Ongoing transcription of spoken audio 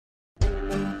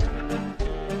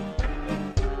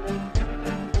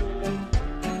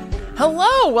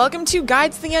Hello, welcome to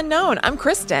Guides to the Unknown. I'm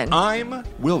Kristen. I'm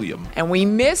William. And we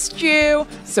missed you,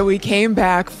 so we came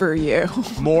back for you.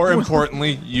 More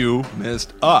importantly, you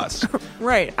missed us.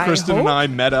 Right. Kristen and I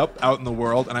met up out in the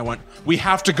world, and I went, we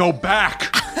have to go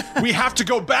back. We have to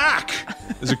go back.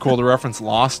 Is it cool to reference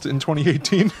Lost in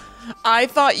 2018? I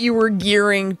thought you were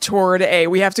gearing toward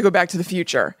we have to go back to the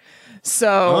future.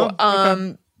 So,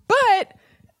 okay. But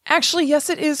actually, yes,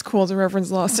 it is cool to reference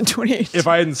Lost in 2018. If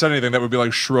I hadn't said anything, that would be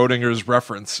like Schrodinger's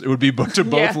reference. It would be to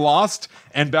both Lost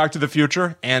and Back to the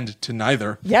Future and to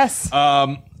neither. Yes.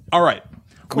 All right.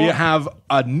 Cool. We have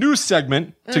a new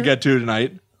segment to get to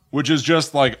tonight, which is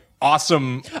just like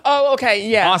awesome. Oh, okay.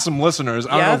 Yeah. Awesome listeners.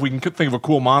 I don't know if we can think of a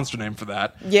cool monster name for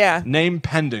that. Yeah. Name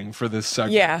pending for this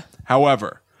segment. Yeah.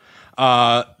 However,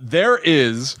 there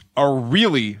is a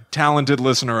really talented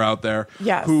listener out there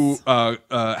who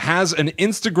has an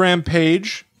Instagram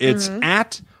page. It's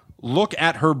at Look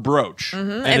at Her Brooch.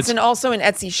 And it's also an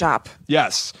Etsy shop.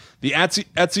 Yes. The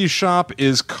Etsy shop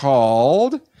is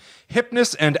called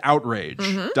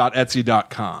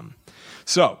hypnousandoutrage.etsy.com.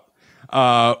 So,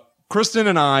 Kristen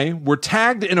and I were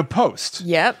tagged in a post.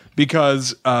 Yep.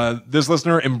 Because this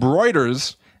listener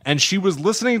embroiders, and she was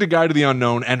listening to Guide to the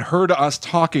Unknown and heard us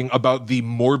talking about the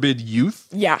morbid youth.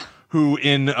 Yeah. Who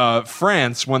in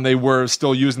France, when they were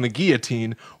still using the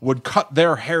guillotine, would cut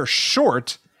their hair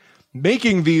short,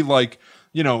 making the, like,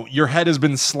 you know, your head has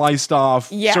been sliced off,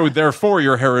 so therefore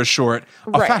your hair is short,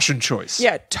 a fashion choice.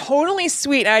 Yeah, totally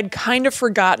sweet. I'd kind of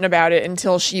forgotten about it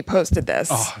until she posted this.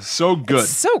 Oh, so good.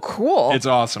 It's so cool. It's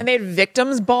awesome. And they had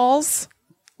victims' balls,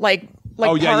 like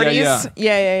parties.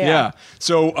 Yeah.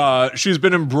 So she's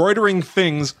been embroidering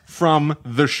things from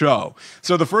the show.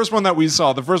 So the first one that we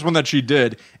saw, the first one that she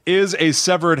did, is a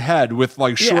severed head with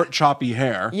like short, choppy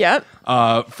hair. Yep.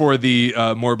 For the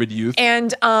morbid youth.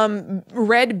 And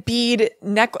red beaded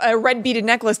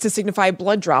necklace to signify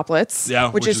blood droplets.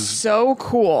 Yeah, which is so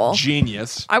cool.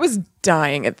 Genius. I was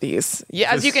dying at these.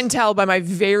 Yeah, as you can tell by my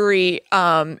very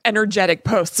energetic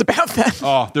posts about them.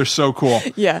 Oh, they're so cool.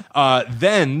 Yeah.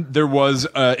 Then there was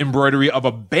embroidery of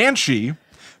a banshee,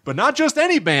 but not just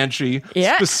any banshee,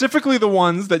 specifically the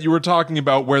ones that you were talking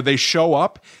about where they show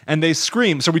up and they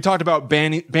scream. So we talked about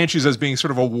banshees as being sort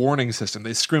of a warning system.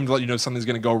 They scream to let you know something's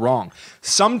going to go wrong.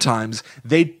 Sometimes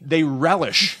they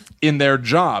relish in their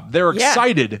job. They're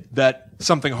excited that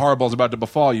something horrible is about to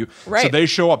befall you. Right. So they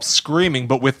show up screaming,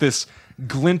 but with this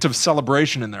glint of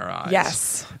celebration in their eyes.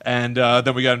 Yes. And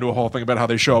then we got into a whole thing about how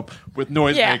they show up with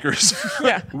noisemakers.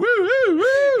 Yeah. Woo, woo,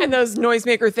 woo. And those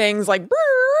noisemaker things like brrr.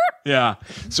 Yeah.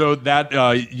 So that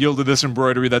yielded this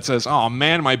embroidery that says, "Oh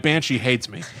man, my banshee hates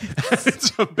me."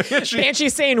 It's a banshee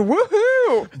saying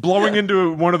woohoo, blowing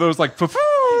into one of those like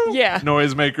yeah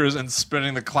noisemakers and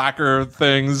spinning the clacker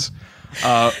things.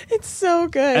 It's so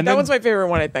good. And that one's my favorite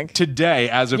one, I think. Today,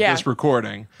 as of this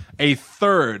recording, a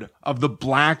third of the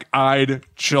black-eyed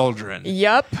children.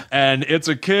 Yep. And it's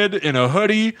a kid in a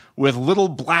hoodie with little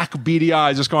black beady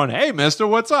eyes just going, "Hey, mister,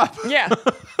 what's up?" Yeah.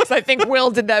 So I think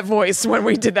Will did that voice when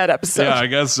we did that episode. Yeah, I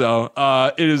guess so.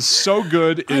 It is so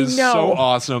good. It is so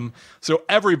awesome. So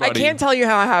everybody... I can't tell you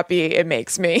how happy it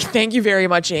makes me. Thank you very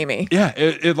much, Amy. Yeah,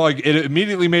 it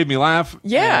immediately made me laugh.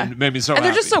 Yeah. And made me so happy. And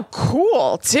they're happy. just so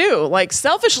cool, too. Like,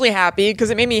 selfishly happy,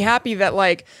 because it made me happy that,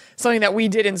 like, something that we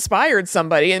did inspired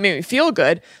somebody and made me feel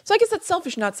good. So I guess that's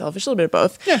selfish, not selfish, a little bit of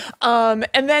both. Yeah.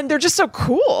 And then they're just so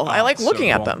cool. I like looking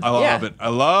at them. I love it. I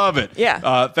love it.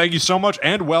 Yeah. Thank you so much,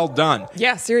 and well done.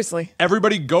 Yeah, seriously.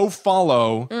 Everybody go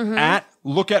follow at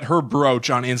Look at Her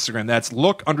Brooch on Instagram. That's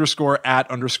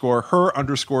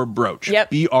look_at_her_brooch.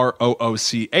 Yep.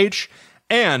 BROOCH.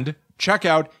 And check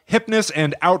out Hypnus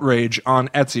and Outrage on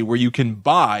Etsy, where you can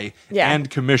buy and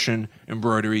commission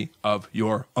embroidery of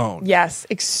your own. Yes,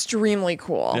 extremely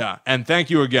cool. Yeah, and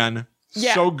thank you again.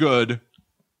 Yeah. So good.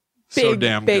 So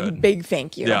damn good. Big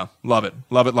thank you. Yeah, love it.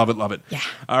 Love it, love it, love it. Yeah.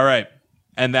 All right.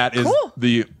 And that is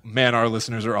the Man, Our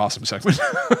Listeners Are Awesome segment.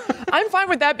 I'm fine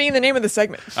with that being the name of the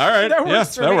segment. All right. That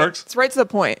works for me. Works. It's right to the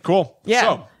point. Cool. Yeah.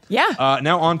 So,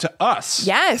 now on to us.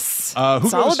 Yes.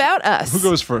 It's all about us. Who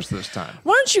goes first this time?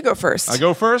 Why don't you go first? I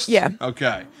go first? Yeah.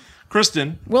 Okay.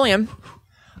 Kristen. William.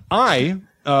 I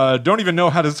don't even know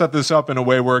how to set this up in a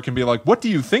way where it can be like, what do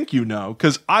you think you know?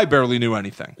 Because I barely knew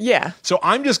anything. Yeah. So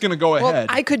I'm just going to go ahead.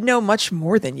 I could know much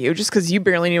more than you. Just because you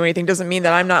barely knew anything doesn't mean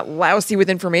that I'm not lousy with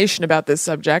information about this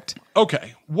subject.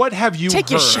 Okay. What have you Take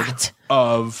heard your shot.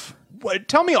 of...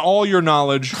 Tell me all your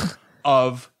knowledge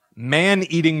of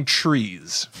man-eating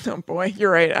trees. Oh, boy. You're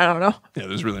right. I don't know. Yeah,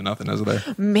 there's really nothing, is there?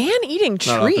 Man-eating trees?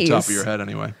 Not off the top of your head,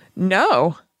 anyway.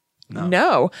 No.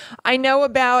 No. I know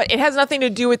about, it has nothing to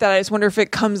do with that. I just wonder if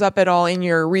it comes up at all in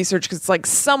your research because it's like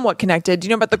somewhat connected. Do you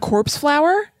know about the corpse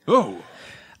flower?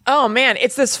 Oh man,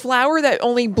 it's this flower that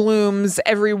only blooms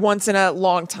every once in a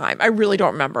long time. I really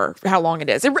don't remember how long it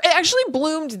is. It actually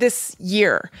bloomed this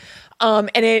year.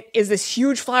 And it is this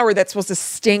huge flower that's supposed to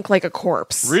stink like a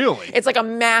corpse. Really? It's like a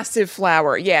massive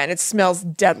flower. Yeah, and it smells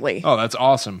deadly. Oh, that's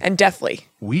awesome. And deathly.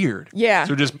 Weird. Yeah.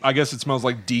 So I guess it smells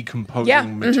like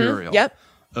decomposing material. Yep.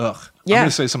 Ugh. Yeah. I'm going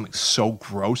to say something so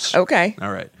gross. Okay.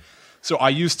 All right. So I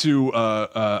used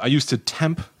to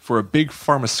temp for a big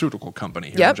pharmaceutical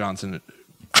company here in Johnson.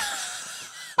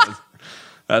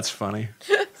 That's funny.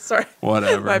 Sorry.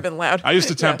 Whatever. I've been loud. I used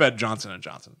to temp at Johnson &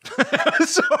 Johnson.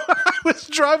 So I was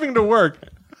driving to work.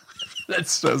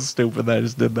 That's so stupid that I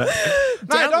just did that.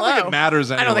 No, I don't think it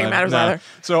matters anyway. I don't think it matters either.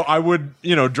 So I would,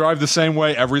 drive the same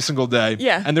way every single day.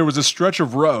 Yeah. And there was a stretch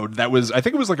of road that was, I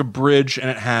think it was like a bridge, and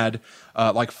it had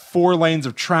like 4 lanes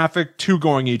of traffic, 2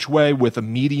 going each way with a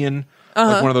median,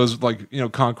 like one of those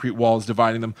concrete walls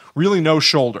dividing them. Really no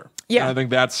shoulder. Yeah. And I think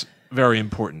that's very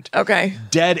important. Okay.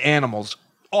 Dead animals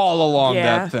all along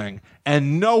that thing,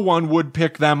 and no one would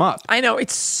pick them up. I know,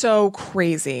 it's so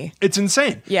crazy. It's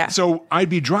insane. Yeah. So I'd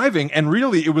be driving, and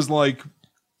really it was like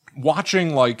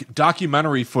watching like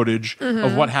documentary footage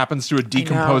of what happens to a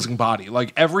decomposing body.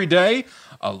 Like every day,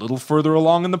 a little further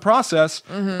along in the process,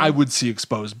 I would see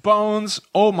exposed bones.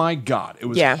 Oh my God. It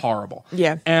was horrible.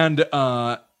 Yeah. And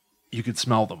you could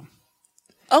smell them.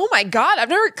 Oh my God.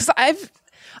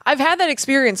 I've had that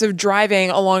experience of driving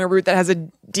along a route that has a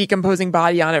decomposing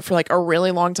body on it for like a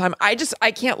really long time. I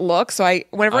can't look. So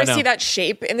whenever I see that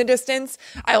shape in the distance,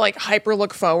 I like hyper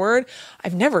look forward.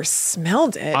 I've never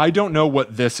smelled it. I don't know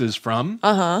what this is from,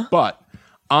 but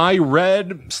I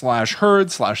read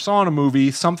 /heard/saw in a movie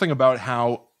something about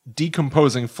how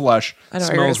decomposing flesh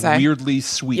smells weirdly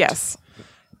sweet. Yes.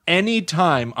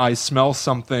 Anytime I smell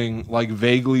something like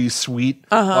vaguely sweet,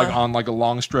 like on like a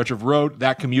long stretch of road,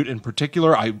 that commute in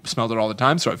particular, I smelled it all the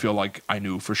time. So I feel like I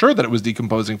knew for sure that it was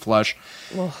decomposing flesh.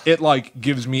 Ugh. It like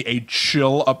gives me a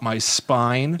chill up my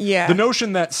spine. Yeah. The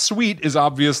notion that sweet is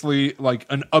obviously like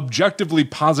an objectively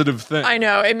positive thing. I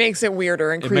know. It makes it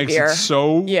weirder and creepier. It makes it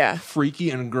so freaky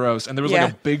and gross. And there was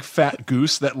like a big fat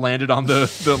goose that landed on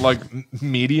the like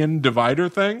median divider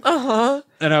thing.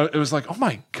 And it was like, oh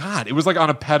my God. It was like on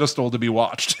a pedestal to be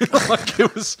watched. Like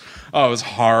it was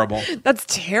horrible. That's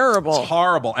terrible. It's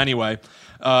horrible. Anyway,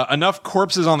 enough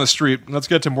corpses on the street. Let's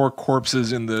get to more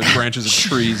corpses in the branches of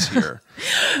trees here.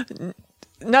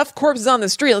 Enough corpses on the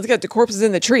street. Let's get to corpses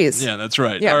in the trees. Yeah, that's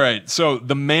right. Yeah. All right. So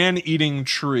the man-eating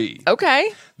tree.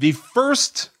 Okay. The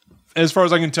first, as far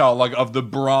as I can tell, like of the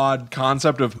broad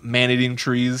concept of man-eating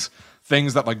trees,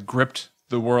 things that like gripped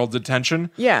the world's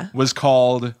attention, was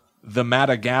called the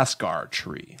Madagascar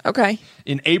tree. Okay.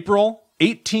 In April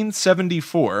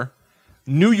 1874,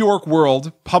 New York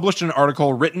World published an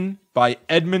article written by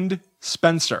Edmund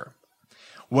Spencer.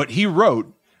 What he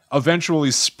wrote eventually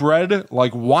spread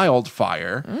like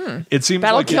wildfire. It seems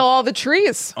that'll like kill all the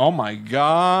trees. Oh my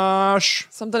gosh.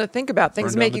 Something to think about.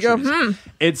 Things make you go,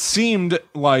 It seemed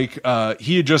like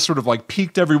he had just sort of like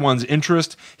piqued everyone's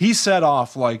interest. He set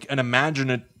off like an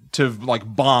imaginative like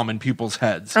bomb in people's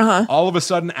heads. All of a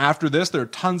sudden after this, there are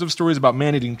tons of stories about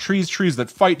man-eating trees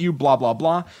that fight you, blah, blah,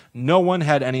 blah. No one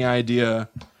had any idea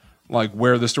like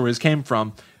where the stories came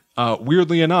from.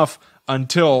 Weirdly enough,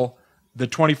 until the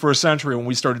 21st century, when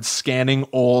we started scanning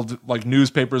old like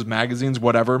newspapers, magazines,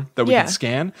 whatever that we could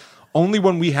scan, only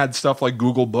when we had stuff like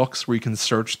Google Books where you can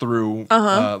search through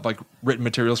like written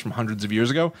materials from hundreds of years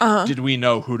ago, did we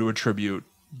know who to attribute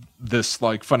this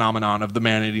like phenomenon of the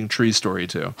man-eating tree story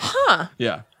to.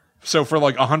 Yeah. So for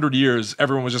like 100 years,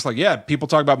 everyone was just like, yeah, people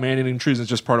talk about man-eating trees and it's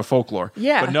just part of folklore.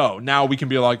 Yeah. But no, now we can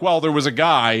be like, well, there was a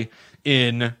guy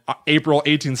in April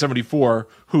 1874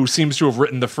 who seems to have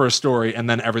written the first story, and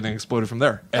then everything exploded from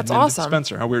there. That's Edmund awesome.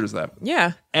 Spencer. How weird is that?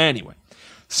 Yeah. Anyway,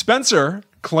 Spencer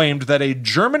claimed that a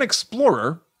German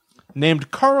explorer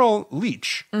named Karl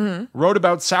Leech wrote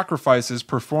about sacrifices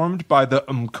performed by the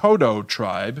Mkodo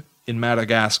tribe in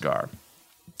Madagascar.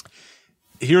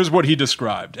 Here's what he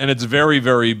described, and it's very,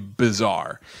 very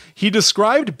bizarre. He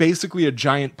described basically a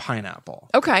giant pineapple.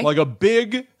 Okay. Like a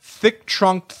big,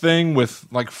 thick-trunked thing with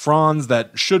like fronds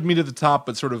that should meet at the top,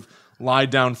 but sort of lie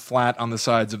down flat on the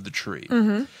sides of the tree.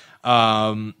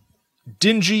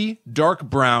 Dingy, dark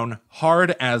brown,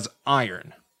 hard as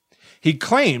iron. He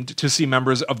claimed to see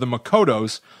members of the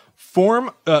Makotos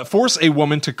force a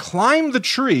woman to climb the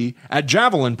tree at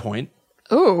javelin point.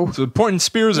 Ooh. So pointing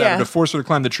spears at her to force her to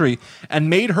climb the tree, and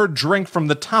made her drink from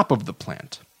the top of the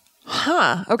plant.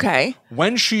 Okay.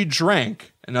 When she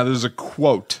drank, And now there's a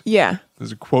quote. Yeah.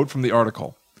 There's a quote from the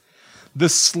article. The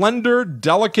slender,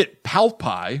 delicate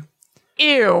palpi.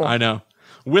 Ew. I know.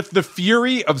 With the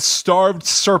fury of starved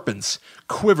serpents,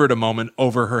 quivered a moment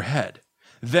over her head.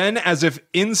 Then, as if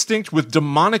instinct with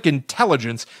demonic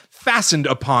intelligence, fastened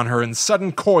upon her in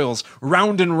sudden coils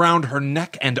round and round her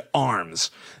neck and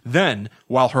arms. Then,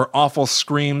 while her awful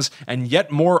screams and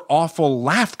yet more awful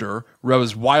laughter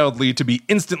rose wildly to be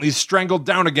instantly strangled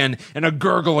down again in a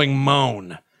gurgling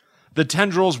moan. The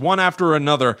tendrils, one after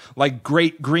another, like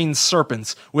great green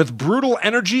serpents, with brutal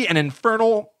energy and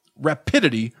infernal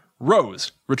rapidity,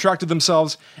 rose, retracted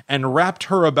themselves, and wrapped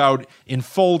her about in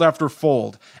fold after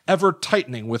fold, ever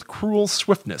tightening with cruel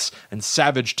swiftness and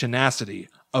savage tenacity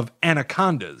of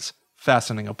anacondas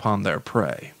fastening upon their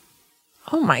prey.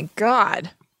 Oh my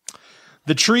God.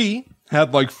 The tree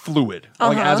had like fluid,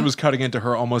 like as it was cutting into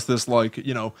her, almost this like,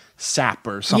 sap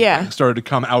or something started to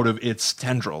come out of its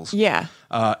tendrils. Yeah.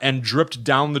 And dripped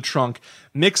down the trunk,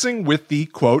 mixing with the,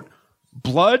 quote,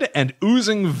 blood and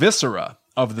oozing viscera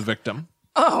of the victim.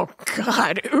 Oh,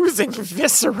 God. Oozing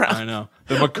viscera. I know.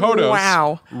 The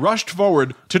Makotos rushed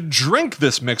forward to drink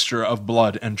this mixture of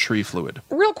blood and tree fluid.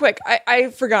 Real quick,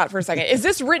 I forgot for a second. Is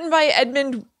this written by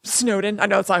Edmund Snowden? I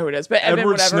know it's not who it is, but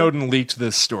Edward Snowden leaked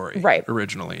this story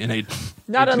originally in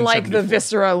not unlike the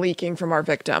viscera leaking from our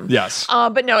victim. Yes.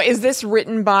 But no, is this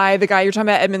written by the guy you're talking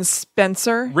about, Edmund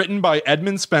Spencer? Written by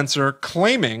Edmund Spencer,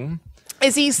 claiming...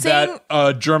 Is he saying that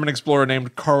a German explorer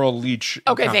named Carl Leach?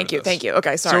 Okay, thank you.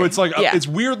 Okay, sorry. So it's like it's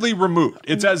weirdly removed.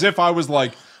 It's as if I was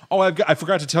like, oh, I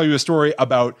forgot to tell you a story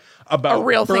about a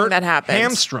real Bert thing that happened.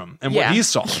 Hamstrom and what he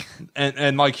saw,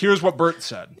 and like here's what Bert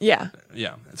said. Yeah.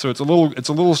 So it's a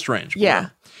little strange. Yeah.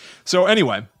 So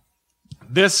anyway,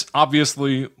 this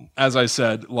obviously, as I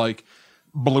said, like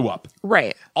blew up.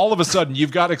 Right. All of a sudden,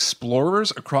 you've got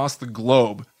explorers across the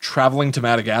globe traveling to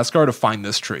Madagascar to find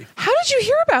this tree. How did you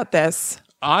hear about this?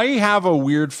 I have a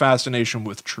weird fascination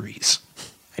with trees.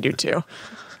 I do too.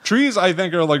 Trees, I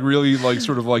think, are like really like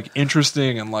sort of like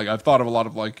interesting, and like I've thought of a lot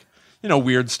of like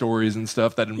weird stories and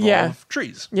stuff that involve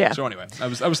trees. Yeah. So anyway, I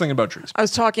was thinking about trees. I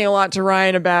was talking a lot to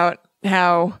Ryan about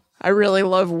how I really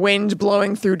love wind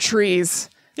blowing through trees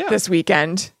this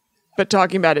weekend, but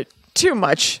talking about it too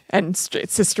much, and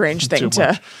it's a strange thing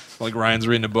to... Like Ryan's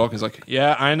reading a book, he's like,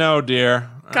 yeah, I know, dear.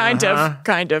 Kind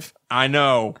of. I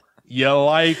know. You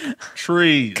like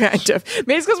trees. Kind of.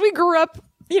 Maybe it's because we grew up,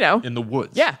 in the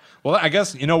woods. Yeah. Well, I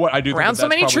guess, you know what? I do around think so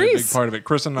many probably trees. a big part of it.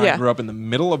 Chris and I grew up in the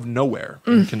middle of nowhere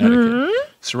in Connecticut,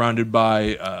 surrounded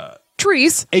by...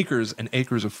 trees. Acres and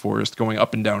acres of forest going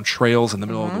up and down trails in the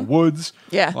middle of the woods.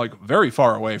 Yeah. Like very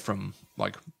far away from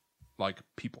like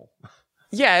people.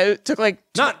 Yeah, it took like...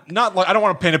 Not like, I don't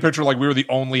want to paint a picture like we were the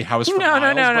only house for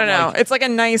miles. No. Like, it's like a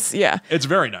nice, It's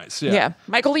very nice, Yeah.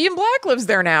 Michael Ian Black lives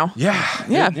there now.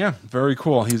 Yeah. Very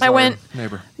cool. He's our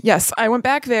neighbor. Yes, I went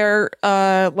back there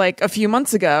like a few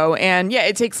months ago, and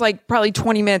it takes like probably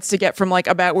 20 minutes to get from like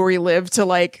about where we live to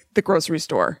like the grocery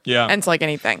store. Yeah. And it's like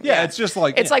anything. Yeah, it's just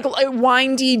like... It's like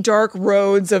windy, dark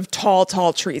roads of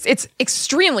tall trees. It's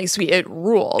extremely sweet. It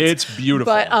rules. It's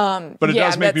beautiful. But it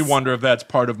does make me wonder if that's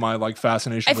part of my like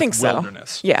fascination with wilderness.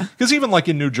 So. Yeah. Because even like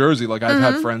in New Jersey, like I've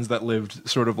had friends that lived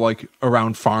sort of like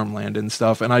around farmland and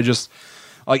stuff, and I just...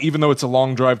 Like, even though it's a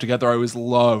long drive to get there, I always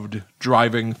loved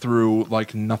driving through,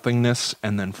 like, nothingness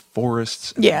and then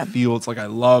forests and fields. Like, I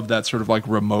love that sort of, like,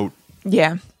 remote me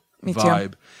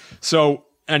vibe. Too. So,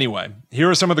 anyway, here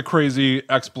are some of the crazy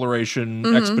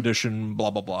exploration, expedition, blah,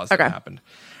 blah, blahs that happened.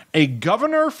 A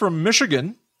governor from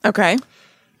Michigan,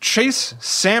 Chase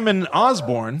Salmon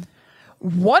Osborne.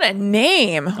 What a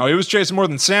name. Oh, he was chasing more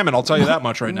than salmon, I'll tell you that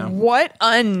much right now. What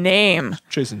a name.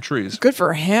 Chasing trees. Good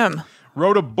for him.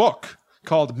 Wrote a book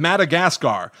called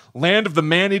Madagascar, Land of the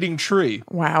Man-Eating Tree.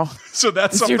 Wow. So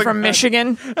that's something dude from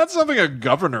Michigan. That's something a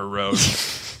governor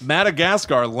wrote.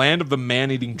 Madagascar, Land of the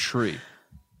Man-Eating Tree.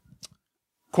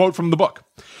 Quote from the book.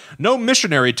 No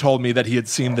missionary told me that he had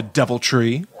seen the devil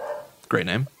tree. Great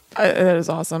name. That is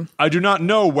awesome. I do not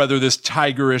know whether this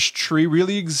tigerish tree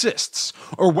really exists,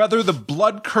 or whether the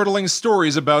blood-curdling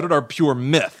stories about it are pure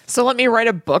myth. So let me write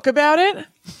a book about it?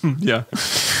 Yeah.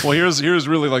 Well, here's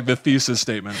really like the thesis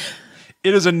statement.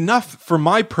 It is enough for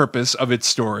my purpose of its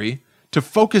story to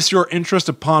focus your interest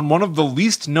upon one of the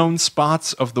least known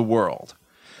spots of the world.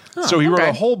 Oh, so he wrote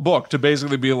a whole book to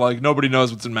basically be like, nobody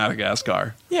knows what's in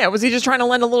Madagascar. Yeah, was he just trying to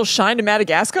lend a little shine to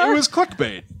Madagascar? It was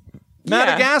clickbait.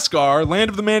 Madagascar, Land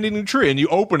of the Man-Eating Tree. And you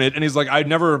open it and he's like, I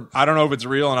don't know if it's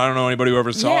real and I don't know anybody who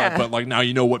ever saw it, but like now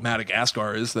you know what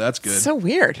Madagascar is. So that's good. So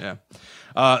weird.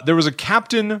 Yeah. There was a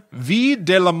Captain V.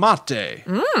 de la Mate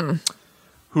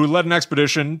who led an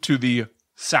expedition to the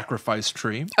Sacrifice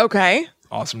Tree. Okay.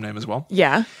 Awesome name as well.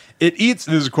 Yeah. It eats,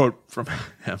 this is a quote from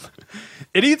him.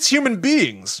 It eats human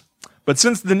beings, but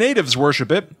since the natives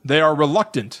worship it, they are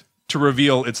reluctant to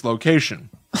reveal its location.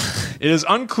 It is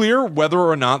unclear whether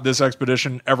or not this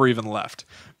expedition ever even left.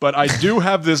 But I do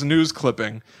have this news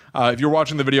clipping. If you're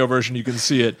watching the video version, you can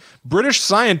see it. British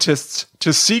scientists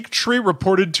to seek tree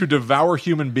reported to devour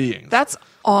human beings. That's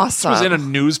awesome. This was in a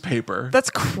newspaper.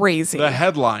 That's crazy. The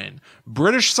headline,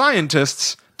 British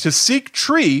scientists to seek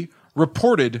tree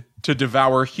reported to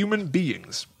devour human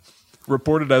beings.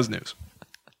 Reported as news.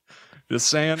 Just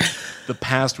saying, the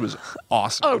past was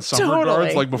awesome in some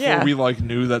regards. Like before we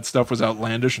knew that stuff was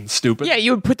outlandish and stupid. Yeah,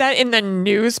 you would put that in the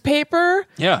newspaper.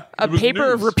 Yeah, a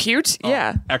paper of repute. Oh,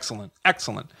 yeah, excellent.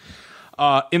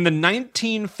 In the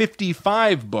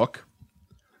 1955 book,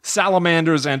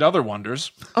 Salamanders and Other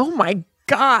Wonders. Oh my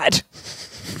God.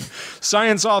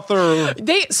 Science author.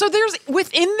 So there's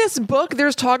within this book,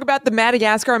 there's talk about the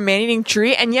Madagascar man-eating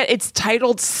tree, and yet it's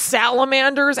titled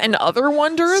Salamanders and Other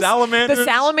Wonders. Salamanders. The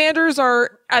salamanders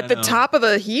are at the top of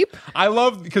the heap. I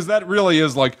love, because that really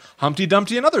is like Humpty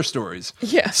Dumpty and other stories.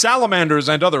 Yeah. Salamanders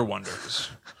and Other Wonders.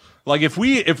 Like if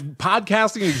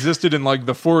podcasting existed in like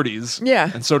the 40s, yeah,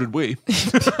 and so did we,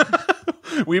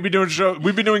 we'd be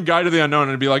doing Guide to the Unknown, and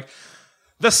it'd be like,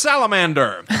 the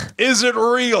salamander, is it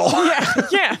real?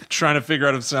 Yeah. Trying to figure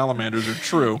out if salamanders are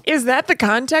true. Is that the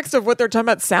context of what they're talking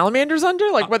about salamanders under?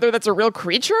 Like whether that's a real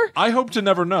creature? I hope to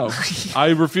never know. I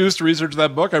refuse to research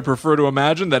that book. I prefer to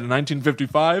imagine that in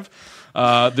 1955,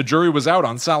 the jury was out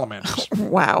on salamanders.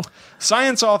 Wow.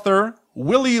 Science author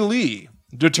Willie Lee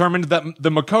determined that the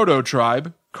Makoto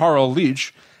tribe, Carl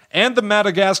Leach, and the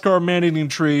Madagascar man-eating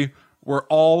tree were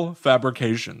all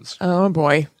fabrications. Oh,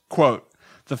 boy. Quote,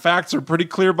 the facts are pretty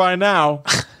clear by now.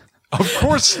 Of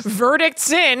course. Verdict's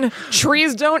in.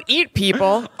 Trees don't eat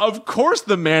people. Of course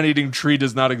the man-eating tree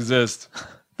does not exist.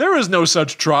 There is no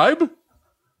such tribe.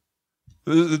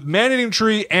 The man-eating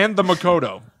tree and the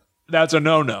Makoto. That's a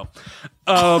no-no.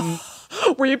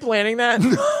 Were you planning that?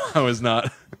 I was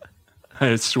not.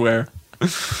 I swear.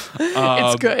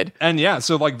 It's good. And yeah,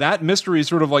 so like that mystery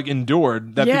sort of like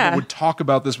endured, that people would talk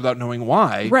about this without knowing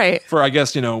why. Right. For, I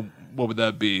guess, what would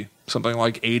that be? Something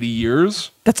like 80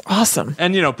 years? That's awesome.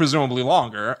 And, presumably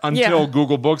longer, until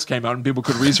Google Books came out and people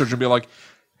could research and be like,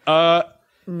 no.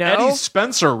 Eddie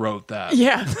Spencer wrote that.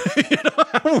 Yeah.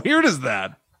 How weird is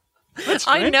that?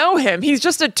 I know him. He's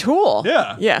just a tool.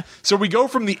 Yeah. Yeah. So we go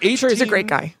from the 18... Sure, he's a great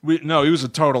guy. No, he was a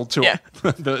total tool. Yeah.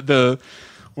 the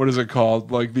what is it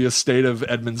called? Like the estate of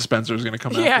Edmund Spencer is going to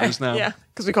come after us now. Yeah,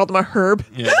 because we called him a herb.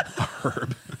 Yeah, a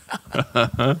herb.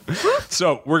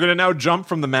 So we're going to now jump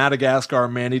from the Madagascar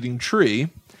man-eating tree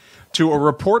to a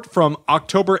report from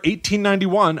October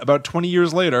 1891, about 20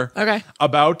 years later,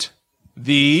 about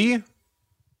the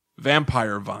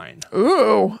vampire vine.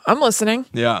 Ooh, I'm listening.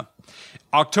 Yeah.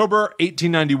 October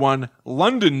 1891,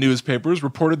 London newspapers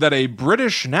reported that a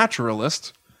British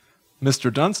naturalist,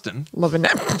 Mr. Dunstan... Loving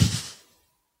that.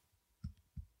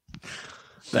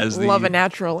 Love a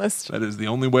naturalist. That is the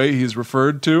only way he's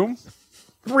referred to.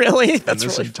 Really? That's in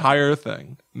this really entire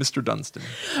thing. Mr. Dunstan.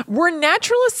 Were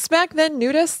naturalists back then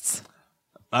nudists?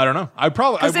 I don't know.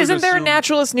 Because isn't there a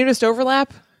naturalist nudist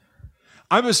overlap?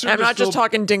 I'm assuming. I'm not just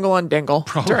talking dingle on dingle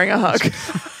during a hug.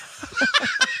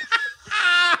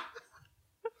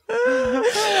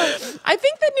 I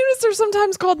think that nudists are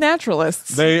sometimes called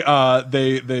naturalists. They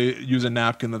use a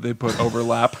napkin that they put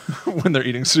overlap when they're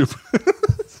eating soup.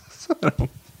 So I don't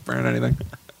burn anything.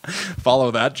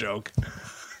 Follow that joke.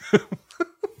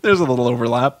 There's a little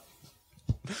overlap.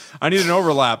 I need an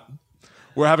overlap.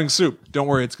 We're having soup. Don't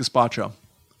worry, it's gazpacho.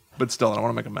 But still, I don't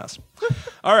want to make a mess.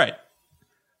 All right.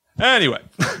 Anyway.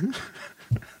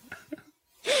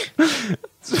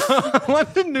 So, a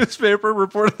London newspaper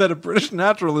reported that a British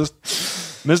naturalist,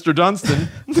 Mr. Dunstan,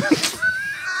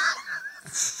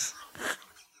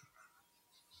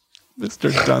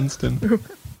 Mr. Dunstan.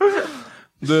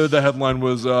 The headline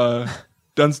was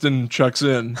Dunstan checks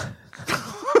in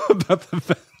about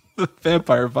the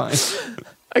vampire vine.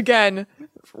 Again,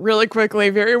 really quickly,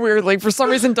 very weirdly, for some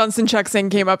reason, Dunstan checks in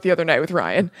came up the other night with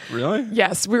Ryan. Really?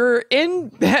 Yes, we were in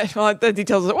bed. Well, the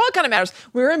details, well, it kind of matters.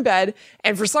 We were in bed,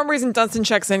 and for some reason, Dunstan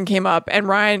checks in came up, and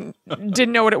Ryan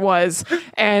didn't know what it was.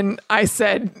 And I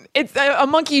said, it's a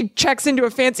monkey checks into a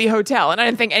fancy hotel, and I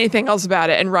didn't think anything else about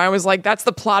it. And Ryan was like, that's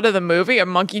the plot of the movie, a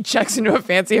monkey checks into a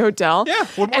fancy hotel. Yeah.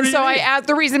 And so I asked,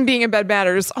 the reason being in bed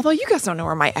matters, although you guys don't know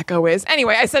where my echo is.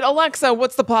 Anyway, I said, Alexa,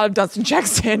 what's the plot of Dunstan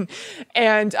checks in?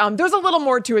 And there's a little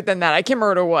more to it than that. I can't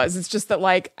remember what it was. It's just that,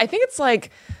 like, I think it's like,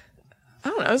 I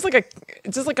don't know. It's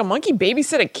just like a monkey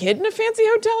babysit a kid in a fancy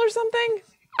hotel or something.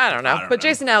 I don't know. But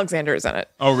Jason Alexander is in it.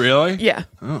 Oh, really? Yeah.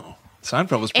 Oh.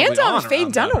 Seinfeld was probably and on Faye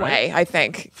around then, Dunaway, right? I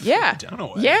think. Yeah.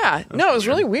 Dunaway. Yeah. No, it was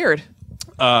really weird.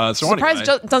 Surprised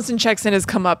Dunstan checks in has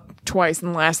come up twice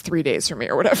in the last 3 days for me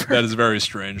or whatever. That is very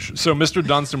strange. So Mr.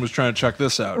 Dunstan was trying to check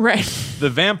this out. Right. The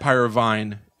vampire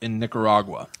vine in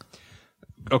Nicaragua.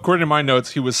 According to my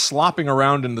notes, he was slopping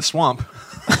around in the swamp.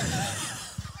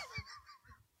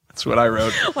 That's what I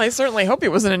wrote. Well, I certainly hope he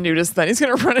wasn't a nudist then. He's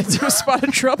going to run into a spot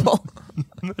of trouble.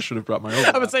 I should have brought my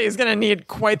overlap. I would say he's going to need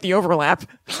quite the overlap.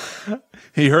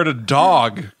 He heard a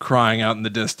dog crying out in the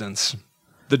distance.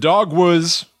 The dog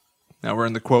was, now we're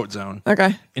in the quote zone,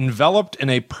 Okay. enveloped in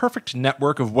a perfect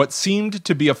network of what seemed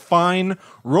to be a fine,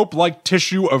 rope-like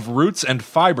tissue of roots and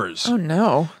fibers. Oh,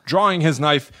 no. Drawing his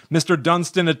knife, Mr.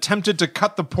 Dunstan attempted to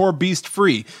cut the poor beast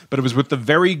free, but it was with the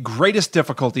very greatest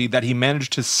difficulty that he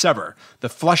managed to sever the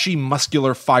fleshy,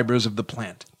 muscular fibers of the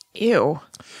plant. Ew.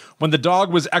 When the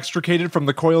dog was extricated from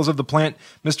the coils of the plant,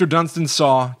 Mr. Dunstan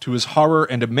saw, to his horror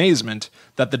and amazement,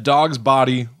 that the dog's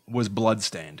body was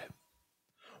blood-stained.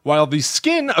 While the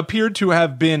skin appeared to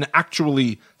have been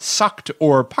actually sucked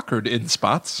or puckered in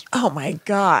spots, Oh, my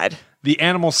God. the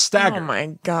animal staggered. Oh,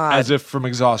 my God. As if from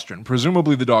exhaustion.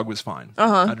 Presumably the dog was fine.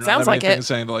 Sounds like it.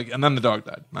 Saying and then the dog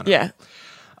died. I don't know. Yeah.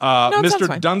 No, it sounds Mr.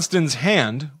 fine. Dunstan's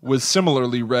hand was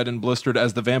similarly red and blistered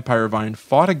as the vampire vine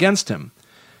fought against him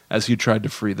as he tried to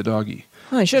free the doggy.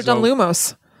 Oh, I should have done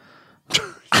Lumos.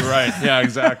 You're right. Yeah,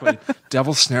 exactly.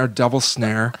 Devil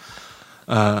snare,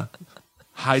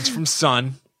 hides from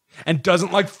sun, and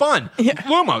doesn't like fun. Yeah.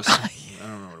 Lumos. I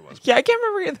don't know what it was. Yeah, I can't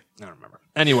remember either. I don't remember.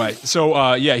 Anyway,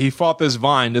 so he fought this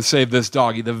vine to save this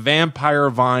doggy, the vampire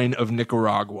vine of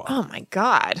Nicaragua. Oh, my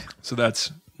God. So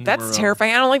that's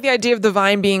terrifying. I don't like the idea of the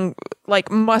vine being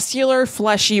like muscular,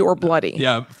 fleshy, or bloody.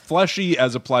 Yeah, fleshy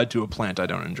as applied to a plant, I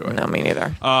don't enjoy. No, me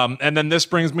neither. And then this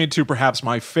brings me to perhaps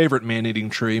my favorite man-eating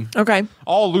tree. Okay.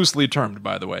 All loosely termed,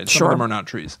 by the way. Some of them are not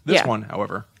trees. This one,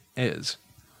 however, is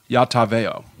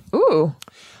Yataveo. Ooh.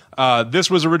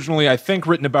 This was originally, I think,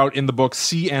 written about in the book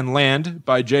Sea and Land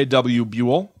by J.W.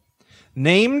 Buell.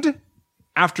 Named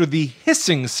after the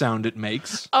hissing sound it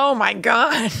makes. Oh, my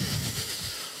God.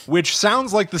 Which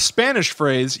sounds like the Spanish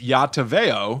phrase ya te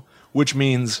veo, which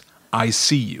means I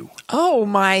see you. Oh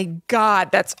my God,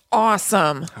 that's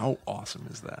awesome. How awesome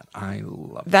is that? I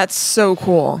love it. That's so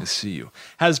cool. I see you.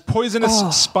 Has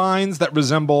poisonous spines that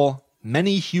resemble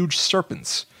many huge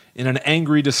serpents in an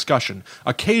angry discussion,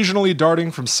 occasionally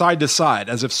darting from side to side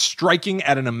as if striking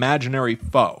at an imaginary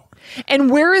foe. And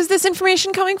where is this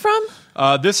information coming from?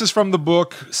 This is from the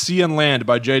book Sea and Land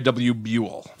by J.W.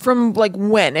 Buell. From like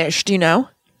when-ish, do you know?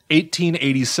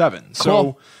 1887. Cool.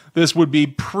 So this would be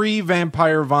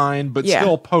pre-Vampire Vine, but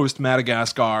still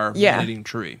post-Madagascar man-eating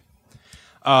tree.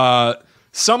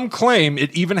 Some claim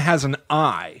it even has an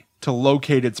eye to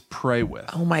locate its prey with.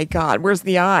 Oh my God, where's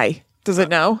the eye? Does it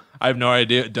know? I have no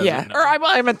idea. Does it know? Or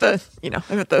I meant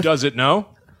the. Does it know?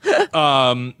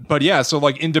 But yeah, so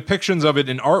like in depictions of it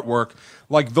in artwork,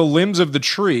 like the limbs of the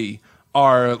tree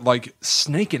are like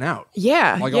snaking out.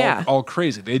 Yeah, like all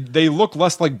crazy. They look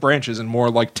less like branches and more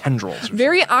like tendrils.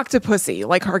 Very octopusy,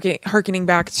 like harkening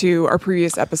back to our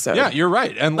previous episode. Yeah, you're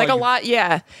right. And like a lot,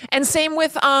 yeah. And same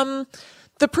with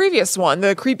the previous one,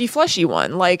 the creepy fleshy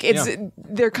one. Like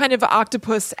they're kind of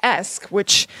octopus-esque,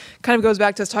 which kind of goes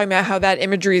back to us talking about how that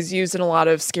imagery is used in a lot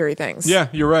of scary things. Yeah,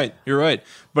 you're right.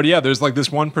 But yeah, there's like this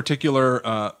one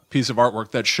particular piece of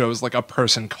artwork that shows like a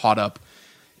person caught up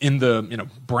in the,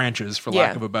 branches, for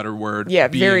lack of a better word. Yeah,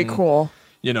 very cool.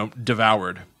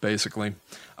 Devoured, basically.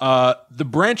 The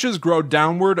branches grow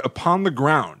downward upon the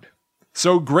ground.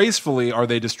 So gracefully are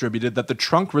they distributed that the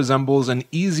trunk resembles an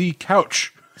easy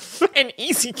couch. An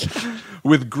easy couch.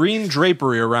 With green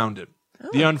drapery around it.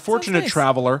 The unfortunate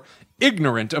traveler,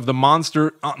 ignorant of the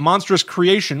monstrous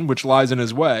creation which lies in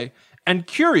his way, and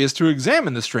curious to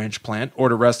examine the strange plant or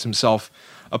to rest himself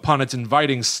upon its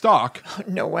inviting stalk.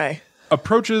 No way.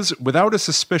 Approaches without a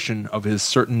suspicion of his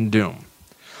certain doom.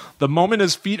 The moment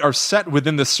his feet are set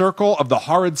within the circle of the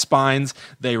horrid spines,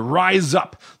 they rise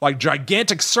up like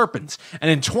gigantic serpents and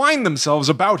entwine themselves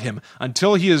about him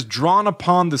until he is drawn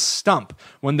upon the stump,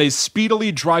 when they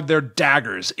speedily drive their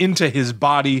daggers into his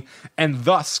body and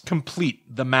thus complete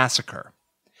the massacre.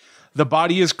 The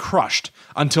body is crushed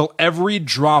until every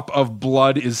drop of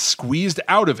blood is squeezed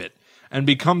out of it and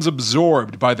becomes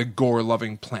absorbed by the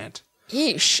gore-loving plant.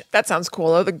 Yeesh, that sounds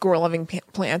cool, though, the gore-loving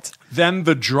plant. Then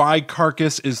the dry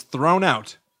carcass is thrown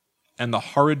out, and the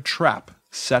horrid trap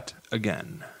set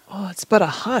again. Oh, it's but a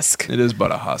husk. It is but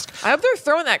a husk. I hope they're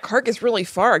throwing that carcass really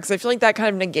far, because I feel like that kind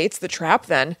of negates the trap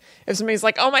then. If somebody's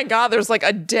like, oh my God, there's like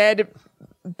a dead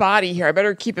body here, I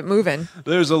better keep it moving.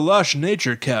 There's a lush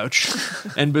nature couch,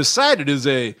 and beside it is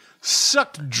a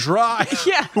sucked dry,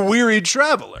 Yeah. weary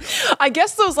traveler. I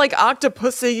guess those like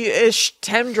octopussy-ish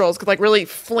tendrils could like really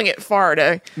fling it far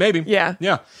to Maybe. Yeah.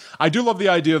 Yeah. I do love the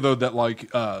idea though that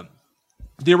like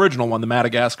the original one, the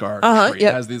Madagascar tree,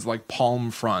 has these like palm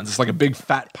fronds. It's like a big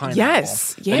fat pineapple.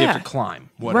 Yes, that you have to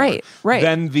climb. Whatever. Right.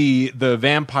 Then the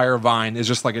vampire vine is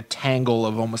just like a tangle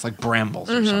of almost like brambles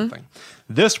or something.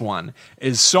 This one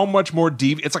is so much more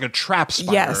deep. It's like a trap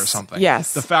spider or something.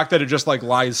 Yes. The fact that it just like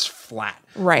lies flat.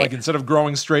 Right. Like instead of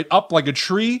growing straight up like a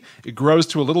tree, it grows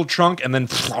to a little trunk and then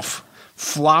flops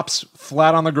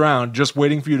flat on the ground, just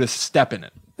waiting for you to step in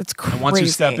it. That's crazy. And once you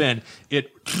step in,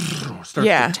 it starts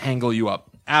to tangle you up.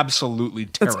 Absolutely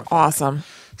terrifying. That's awesome.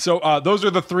 So those are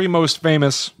the three most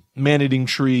famous man-eating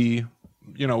tree,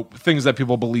 things that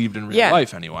people believed in real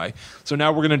life anyway. So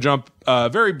now we're going to jump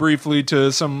very briefly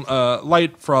to some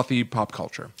light, frothy pop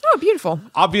culture. Oh, beautiful.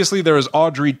 Obviously, there is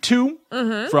Audrey 2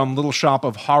 from Little Shop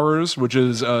of Horrors, which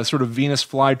is a sort of Venus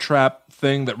flytrap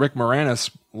thing that Rick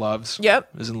Moranis loves. Yep.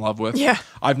 Is in love with. Yeah.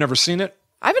 I've never seen it.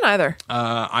 I haven't either.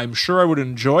 I'm sure I would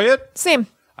enjoy it. Same.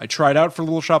 I tried out for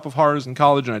Little Shop of Horrors in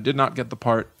college, and I did not get the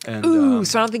part. And,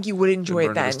 so I don't think you would enjoy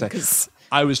it then. Because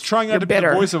I was trying out to be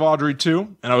the voice of Audrey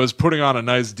 2, and I was putting on a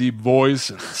nice deep voice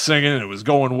and singing, and it was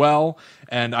going well.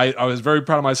 And I was very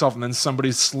proud of myself, and then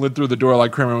somebody slid through the door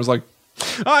like Kramer and was like,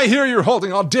 I hear you're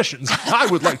holding auditions. I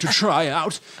would like to try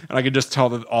out. And I could just tell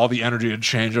that all the energy had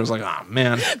changed. I was like, oh,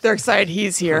 man. They're excited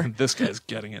he's here. This guy's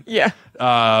getting it. Yeah.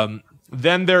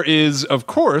 Then there is, of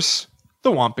course, the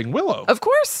Whomping Willow. Of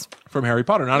course. From Harry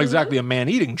Potter. Not exactly a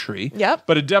man-eating tree. Yep.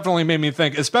 But it definitely made me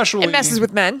think, especially... It messes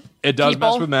with men. It does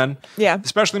mess with men. Yeah.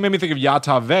 Especially made me think of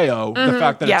Yataveo, the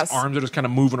fact that its arms are just kind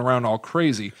of moving around all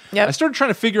crazy. Yep. I started trying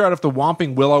to figure out if the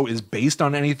Whomping Willow is based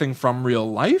on anything from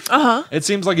real life. It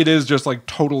seems like it is just like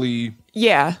totally...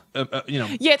 Yeah. Yeah,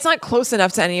 it's not close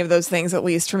enough to any of those things, at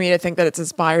least, for me to think that it's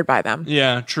inspired by them.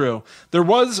 Yeah, true. There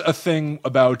was a thing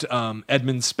about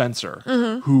Edmund Spencer,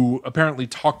 who apparently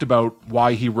talked about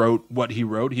why he wrote what he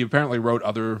wrote. He apparently wrote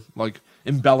other, like,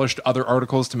 embellished other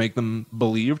articles to make them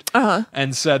believed,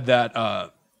 and said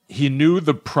that he knew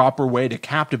the proper way to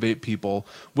captivate people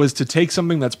was to take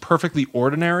something that's perfectly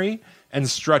ordinary and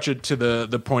stretch it to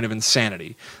the point of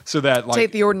insanity. So that, like...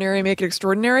 Take the ordinary and make it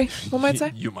extraordinary, one might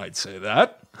say? You might say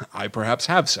that. I perhaps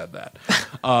have said that.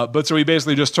 But so he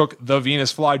basically just took the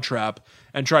Venus flytrap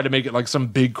and tried to make it like some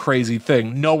big crazy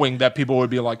thing, knowing that people would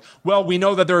be like, well, we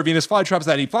know that there are Venus flytraps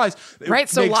that eat flies. Right,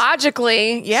 so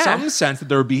logically, some sense that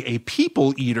there would be a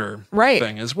people eater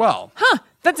thing as well. Huh,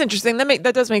 that's interesting.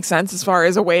 That does make sense as far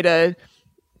as a way to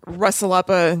rustle up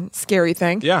a scary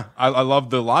thing. Yeah, I love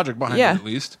the logic behind it at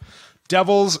least.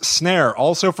 Devil's Snare,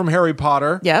 also from Harry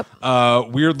Potter. Yep.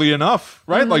 Weirdly enough,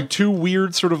 right? Like two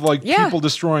weird sort of like people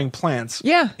destroying plants.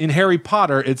 Yeah. In Harry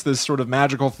Potter, it's this sort of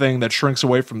magical thing that shrinks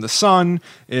away from the sun.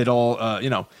 It'll,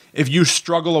 if you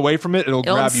struggle away from it, it'll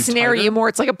grab you snare tighter. you more.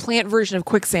 It's like a plant version of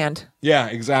quicksand. Yeah,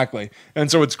 exactly. And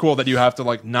so it's cool that you have to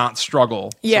like not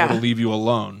struggle. Yeah. So it'll leave you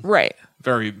alone. Right.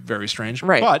 Very, very strange.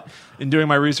 Right. But in doing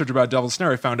my research about Devil's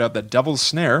Snare, I found out that Devil's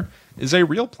Snare is a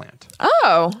real plant.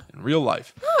 Oh. In real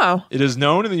life. Oh. It is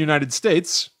known in the United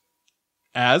States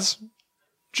as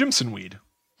Jimson weed.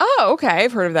 Oh, okay.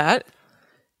 I've heard of that.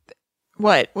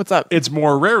 What? What's up? It's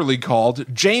more rarely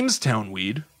called Jamestown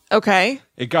weed. Okay.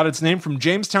 It got its name from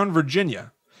Jamestown,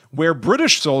 Virginia, where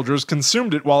British soldiers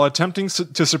consumed it while attempting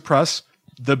to suppress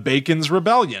the Bacon's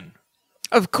Rebellion.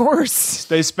 Of course.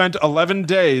 They spent 11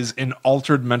 days in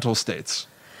altered mental states.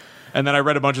 And then I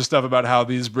read a bunch of stuff about how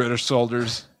these British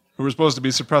soldiers who were supposed to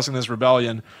be suppressing this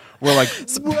rebellion were like,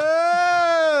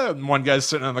 whoa! And one guy's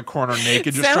sitting in the corner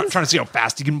naked, just trying to see how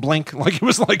fast he can blink. Like it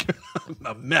was like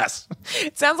a mess.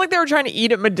 It sounds like they were trying to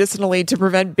eat it medicinally to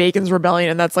prevent Bacon's Rebellion,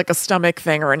 and that's like a stomach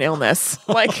thing or an illness.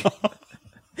 Like...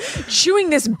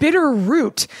 Chewing this bitter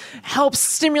root helps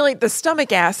stimulate the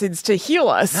stomach acids to heal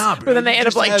us. Nah, bro, but then they end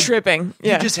up like tripping.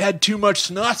 You just had too much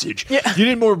sausage. Yeah. You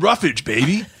need more roughage,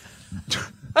 baby.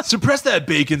 Suppress that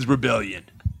Bacon's Rebellion.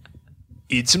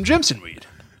 Eat some Jimson weed.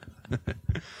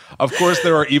 Of course,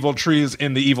 there are evil trees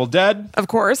in The Evil Dead. Of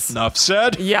course. Enough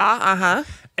said. Yeah,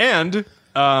 And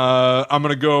I'm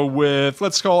gonna go with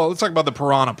let's talk about the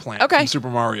piranha plant from Super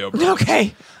Mario Bros.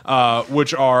 Okay.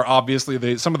 Which are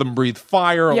obviously some of them breathe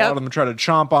fire. A lot of them try to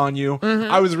chomp on you.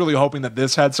 I was really hoping that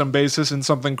this had some basis in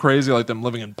something crazy like them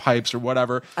living in pipes or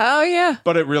whatever. Oh yeah.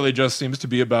 But it really just seems to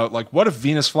be about like what if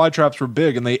Venus flytraps were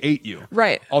big and they ate you?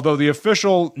 Right. Although the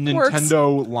official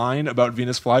Nintendo line about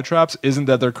Venus flytraps isn't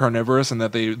that they're carnivorous and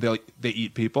that they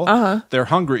eat people. They're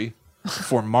hungry.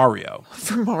 For Mario.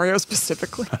 For Mario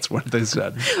specifically. That's what they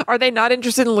said. Are they not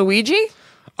interested in Luigi?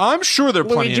 I'm sure they're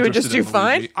plenty Luigi would interested just do in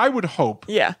fine? Luigi. I would hope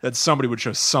Yeah. that somebody would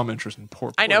show some interest in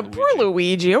poor I know, poor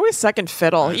Luigi, always second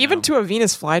fiddle, even to a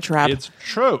Venus flytrap. It's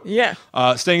true. Yeah.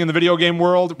 Staying in the video game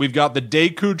world, we've got the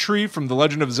Deku tree from The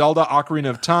Legend of Zelda Ocarina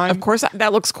of Time. Of course,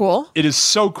 that looks cool. It is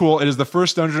so cool. It is the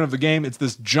first dungeon of the game. It's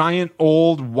this giant,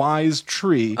 old, wise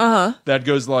tree that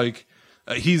goes like...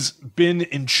 he's been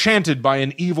enchanted by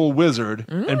an evil wizard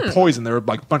and poisoned. There are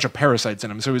like a bunch of parasites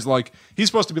in him. So he's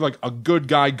supposed to be like a good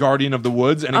guy guardian of the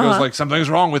woods. And he goes like, something's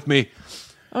wrong with me.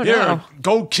 Oh, Here, no.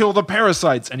 go kill the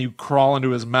parasites. And you crawl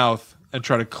into his mouth and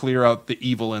try to clear out the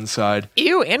evil inside.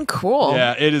 Ew, and cool.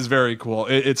 Yeah, it is very cool.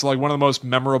 It's like one of the most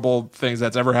memorable things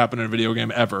that's ever happened in a video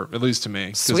game ever, at least to me.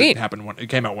 'Cause Sweet. It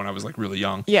came out when I was like really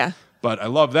young. Yeah. But I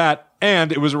love that.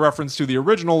 And it was a reference to the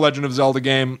original Legend of Zelda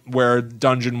game where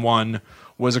Dungeon 1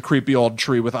 was a creepy old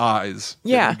tree with eyes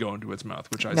that would go into its mouth,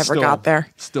 which I Never got there.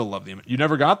 Still love the image. You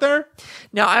never got there?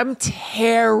 No, I'm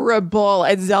terrible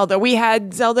at Zelda. We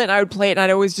had Zelda and I would play it and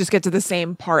I'd always just get to the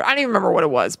same part. I don't even remember what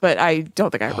it was, but I don't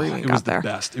think I ever even got there. It was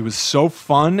the best. It was so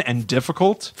fun and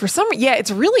difficult.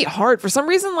 It's really hard. For some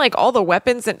reason, like all the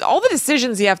weapons and all the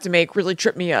decisions you have to make really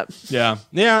trip me up. Yeah.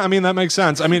 Yeah, I mean, that makes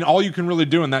sense. I mean, all you can really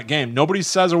do in that game, nobody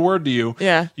says a word to you.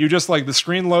 Yeah. You just like the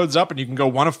screen loads up and you can go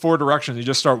one of 4 directions. You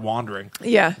just start wandering.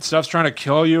 Yeah. Stuff's trying to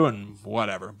kill you and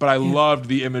whatever. But I loved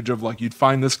the image of like you'd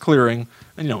find this clearing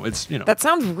and that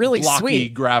sounds really blocky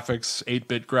sweet. graphics,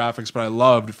 8-bit graphics, but I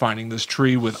loved finding this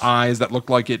tree with eyes that looked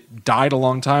like it died a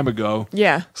long time ago.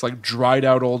 Yeah. It's like dried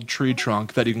out old tree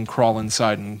trunk that you can crawl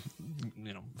inside and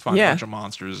find a bunch of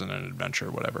monsters and an adventure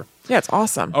or whatever. Yeah, it's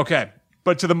awesome. Okay.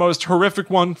 But to the most horrific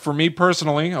one for me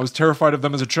personally, I was terrified of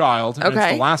them as a child. And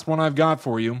it's the last one I've got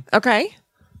for you. Okay.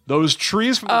 Those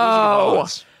trees from the Wizard of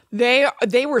Oz.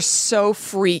 They were so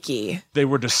freaky. They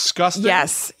were disgusting.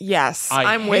 Yes.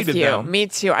 I'm with hated you. them. Me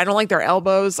too. I don't like their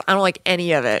elbows. I don't like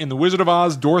any of it. In The Wizard of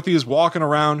Oz, Dorothy is walking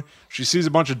around. She sees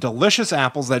a bunch of delicious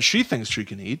apples that she thinks she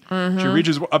can eat. She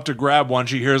reaches up to grab one.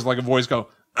 She hears like a voice go,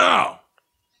 "Oh!"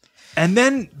 And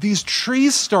then these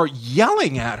trees start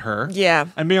yelling at her. Yeah.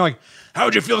 And being like, how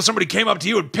would you feel if somebody came up to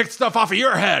you and picked stuff off of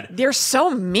your head? They're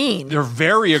so mean. They're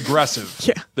very aggressive.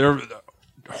 Yeah. They're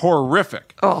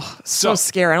horrific. Oh, so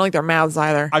scary. I don't like their mouths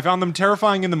either. I found them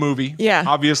terrifying in the movie. Yeah.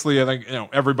 Obviously, I think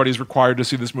everybody's required to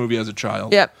see this movie as a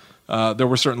child. Yep. There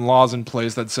were certain laws in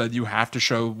place that said you have to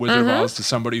show Wizard of Oz to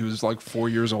somebody who's like 4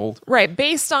 years old. Right.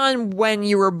 Based on when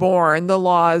you were born, the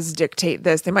laws dictate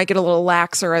this. They might get a little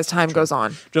laxer as time goes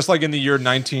on. Just like in the year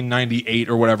 1998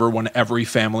 or whatever, when every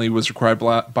family was required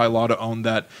by law to own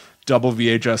that double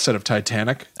VHS set of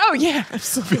Titanic. Oh, yeah. I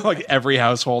Absolutely. feel like every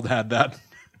household had that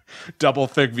double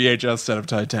thick VHS set of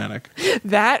Titanic.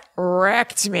 That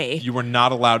wrecked me. You were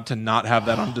not allowed to not have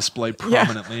that on display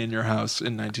prominently in your house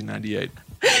in 1998.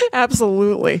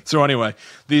 Absolutely. So anyway,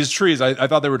 these trees, I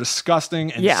thought they were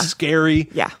disgusting and scary.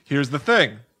 Yeah. Here's the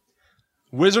thing.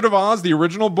 Wizard of Oz, the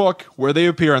original book where they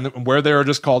appear and where they are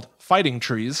just called fighting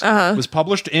trees, was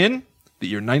published in the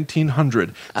year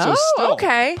 1900. So still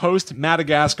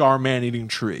post-Madagascar man-eating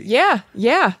tree. Yeah.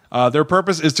 Their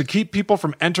purpose is to keep people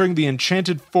from entering the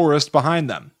enchanted forest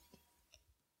behind them.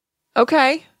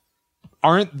 Okay.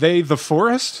 Aren't they the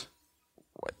forest?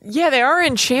 Yeah, they are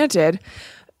enchanted.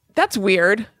 That's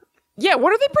weird. Yeah,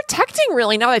 what are they protecting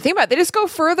really now that I think about it? They just go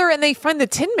further and they find the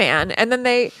Tin Man and then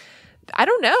I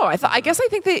don't know. I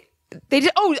think they did.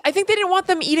 Oh, I think they didn't want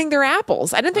them eating their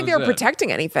apples. I didn't think they were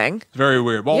protecting anything. It's very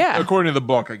weird. Well, according to the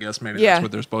book, I guess maybe that's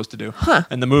what they're supposed to do. Huh.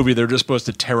 In the movie, they're just supposed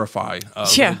to terrify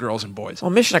little girls and boys. Well,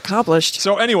 mission accomplished.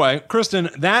 So anyway, Kristen,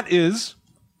 that is,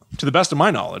 to the best of my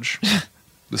knowledge,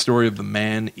 the story of the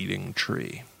man-eating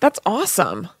tree. That's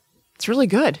awesome. It's really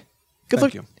good.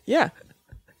 Thank you. Yeah.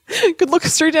 Good look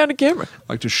straight down to camera.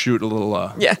 I like to shoot a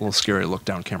little scary look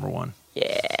down camera one.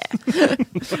 Yeah.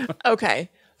 Okay.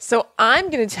 So I'm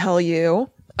going to tell you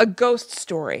a ghost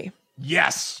story.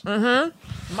 Yes. Mama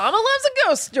loves a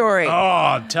ghost story.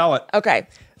 Oh, tell it. Okay.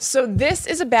 So this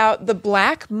is about the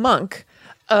black monk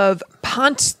of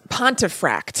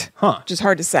Pontefract. Which is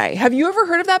hard to say. Have you ever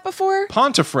heard of that before?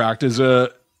 Pontefract is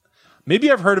maybe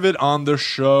I've heard of it on the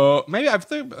show. Maybe I've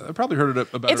probably heard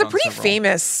about it. It's a pretty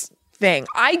famous thing.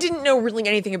 I didn't know really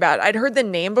anything about it. I'd heard the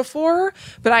name before,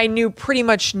 but I knew pretty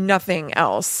much nothing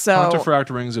else. So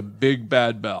Pontefract rings a big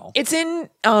bad bell. It's in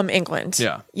England.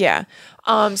 Yeah.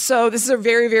 So this is a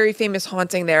very, very famous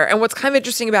haunting there. And what's kind of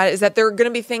interesting about it is that there are going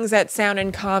to be things that sound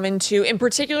in common to, in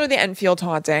particular, the Enfield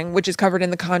haunting, which is covered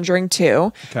in The Conjuring 2.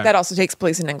 Okay. That also takes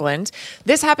place in England.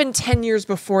 This happened 10 years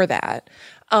before that.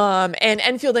 And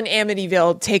Enfield and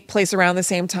Amityville take place around the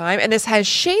same time. And this has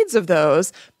shades of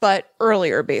those, but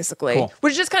earlier, basically, cool.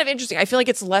 Which is just kind of interesting. I feel like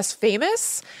it's less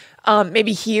famous,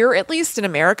 maybe here, at least in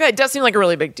America. It does seem like a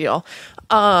really big deal.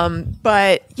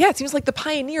 But yeah, it seems like the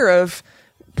pioneer of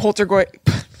poltergeist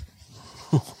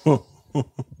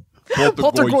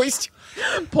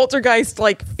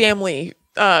like family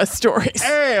stories.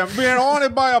 Hey, I'm being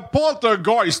haunted by a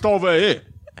poltergeist over here.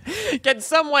 Can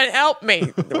someone help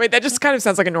me? Wait, that just kind of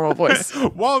sounds like a normal voice.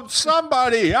 Won't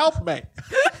somebody help me?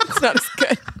 It's not as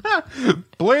good.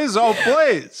 Please, oh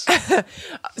please.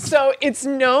 So it's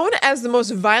known as the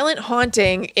most violent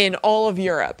haunting in all of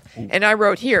Europe. And I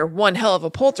wrote here, one hell of a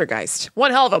poltergeist.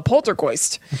 One hell of a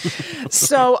poltergeist.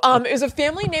 So it was a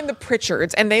family named the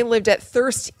Pritchards, and they lived at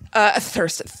 30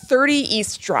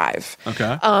 East Drive.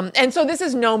 Okay. And so this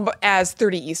is known as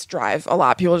 30 East Drive. A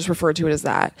lot of people just refer to it as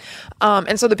that.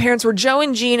 And so the parents were Joe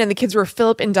and Jean, and the kids were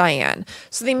Philip and Diane.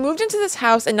 So they moved into this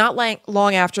house, and not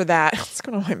long after that, what's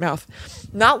going on in my mouth?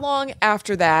 Not long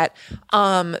after that,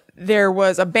 there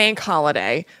was a bank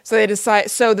holiday. So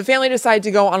the family decided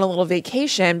to go on a little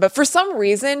vacation, but for some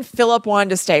reason, Philip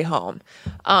wanted to stay home.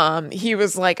 He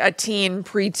was like a teen,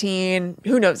 preteen.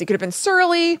 Who knows? He could have been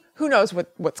surly. Who knows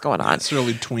what's going on?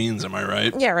 Surly tweens, am I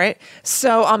right? Yeah, right.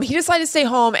 So he decided to stay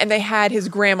home, and they had his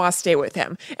grandma stay with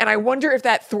him. And I wonder if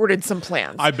that thwarted some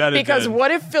plans. I bet it did. Because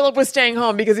what if Philip was staying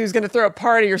home because he was going to throw a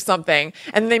party or something,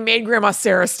 and they made Grandma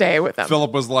Sarah stay with him?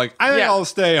 Philip was like, I think I'll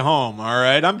stay home, all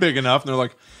right? I'm big enough. And they're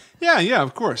like, yeah,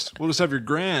 of course. We'll just have your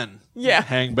gran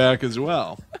hang back as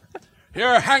well.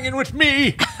 You're hanging with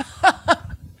me.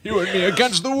 You and me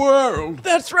against the world.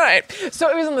 That's right. So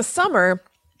it was in the summer,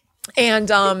 and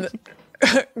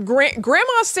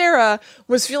Grandma Sarah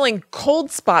was feeling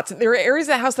cold spots. There were areas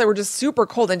of the house that were just super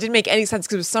cold and didn't make any sense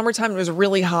because it was summertime and it was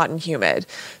really hot and humid.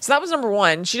 So that was number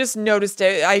one. She just noticed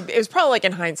it. It was probably like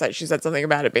in hindsight, she said something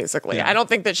about it, basically. Yeah. I don't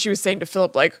think that she was saying to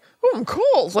Philip, like, oh, I'm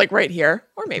cold, like right here.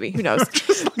 Or maybe, who knows.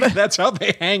 That's how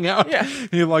they hang out. Yeah.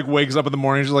 He like wakes up in the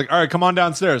morning. She's like, all right, come on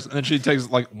downstairs. And then she takes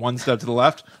like one step to the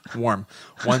left, warm.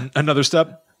 Another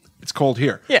step. It's cold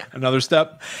here. Yeah. Another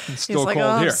step. It's still cold here.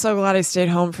 I'm so glad I stayed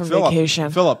home from vacation.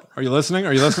 Philip, are you listening?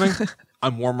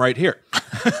 I'm warm right here.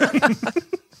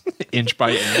 Inch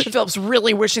by inch. Philip's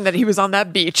really wishing that he was on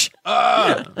that beach.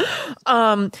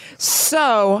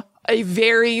 So a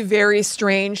very, very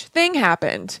strange thing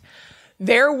happened.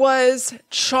 There was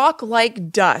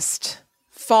chalk-like dust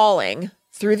falling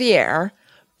through the air,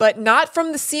 but not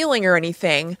from the ceiling or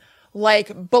anything,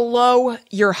 like below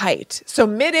your height. So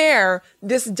midair,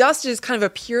 this dust is kind of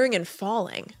appearing and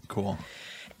falling. Cool.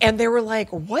 And they were like,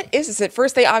 what is this? At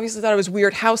first, they obviously thought it was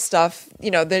weird house stuff.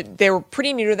 You know, they were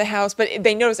pretty new to the house, but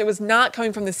they noticed it was not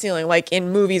coming from the ceiling, like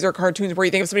in movies or cartoons where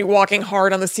you think of somebody walking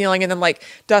hard on the ceiling and then like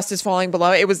dust is falling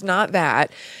below. It was not that.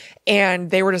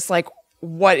 And they were just like,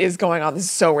 what is going on? This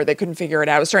is so weird. They couldn't figure it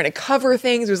out. It was trying to cover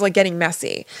things. It was like getting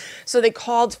messy. So they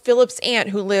called Philip's aunt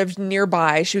who lived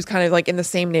nearby. She was kind of like in the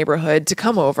same neighborhood to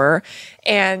come over,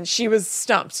 and she was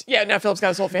stumped. Yeah, now Philip's got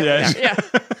his whole family. Yeah.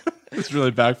 It's really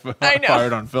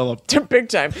backfired on Philip. Big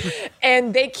time.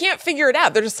 And they can't figure it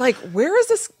out. They're just like, where is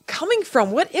this coming from?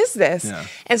 What is this? Yeah.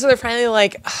 And so they're finally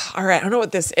like, all right, I don't know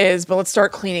what this is, but let's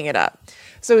start cleaning it up.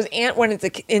 So his aunt went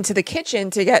into the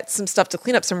kitchen to get some stuff to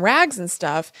clean up, some rags and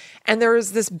stuff. And there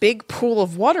was this big pool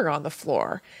of water on the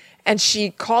floor. And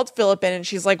she called Philip in and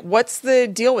she's like, what's the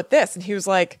deal with this? And he was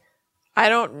like, I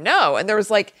don't know. And there was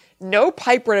like no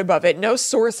pipe right above it, no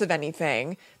source of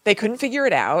anything. They couldn't figure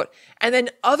it out. And then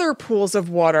other pools of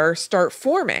water start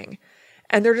forming.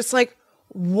 And they're just like,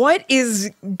 what is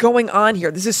going on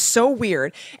here? This is so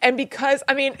weird. And because,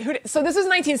 I mean, so this is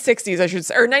 1960s, I should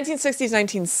say, or 1960s,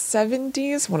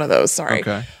 1970s, one of those, sorry.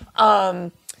 Okay.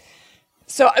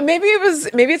 So maybe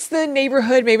it's the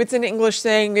neighborhood, maybe it's an English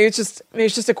thing, maybe it's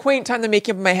just a quaint time to make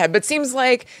up in my head. But it seems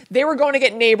like they were going to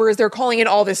get neighbors, they're calling in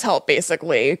all this help,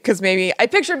 basically. Because maybe, I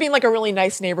picture it being like a really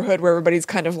nice neighborhood where everybody's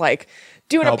kind of like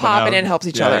doing a popping and helps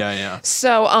each other. Yeah.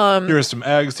 So here's some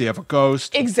eggs. Do you have a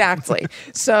ghost? Exactly.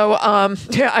 So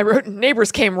I wrote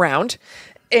neighbors came round,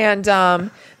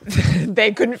 and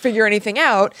they couldn't figure anything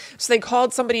out. So they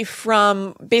called somebody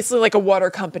from basically like a water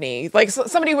company, like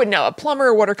somebody who would know, a plumber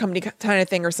or water company kind of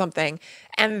thing or something,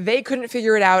 and they couldn't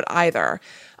figure it out either.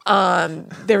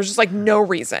 There was just like no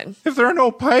reason. If there are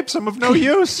no pipes, I'm of no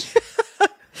use.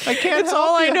 I can't. That's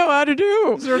all I know how to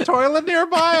do. Is there a toilet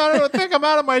nearby? I don't think I'm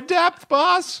out of my depth,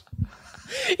 boss.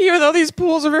 Even though these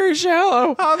pools are very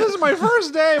shallow. Oh, this is my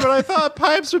first day, but I thought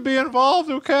pipes would be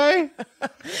involved, okay?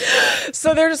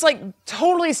 So they're just like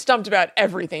totally stumped about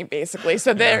everything, basically.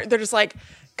 So they're just like,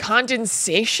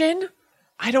 condensation?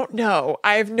 I don't know.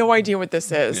 I have no idea what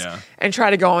this is. Yeah. And try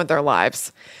to go on with their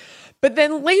lives. But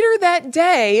then later that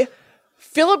day,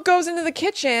 Philip goes into the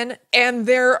kitchen and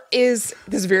there is,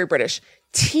 this is very British,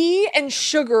 tea and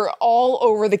sugar all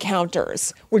over the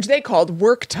counters, which they called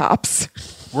worktops.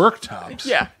 Worktops?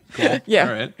 Yeah. Cool. Yeah.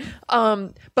 All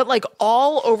right. But like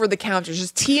all over the counters,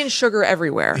 just tea and sugar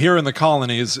everywhere. Here in the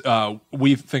colonies,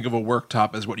 we think of a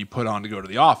worktop as what you put on to go to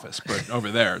the office, but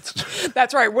over there it's...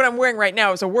 That's right. What I'm wearing right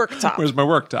now is a worktop. Where's my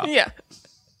worktop? Yeah.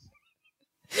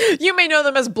 You may know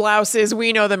them as blouses.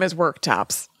 We know them as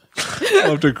worktops. I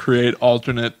love to create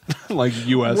alternate, like,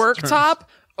 U.S. Worktop, terms.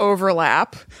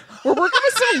 overlap. We're working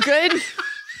with some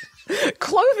good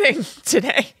clothing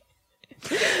today.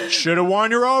 Should have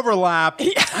worn your overlap.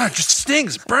 Yeah. It just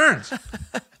stings, burns.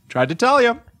 Tried to tell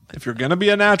you, if you're going to be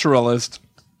a naturalist,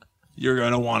 you're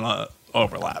going to want to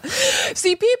overlap.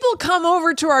 See, people come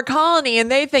over to our colony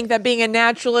and they think that being a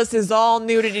naturalist is all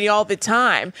nudity all the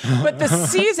time. But the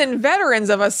seasoned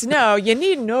veterans of us know you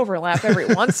need an overlap every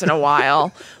once in a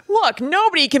while. Look,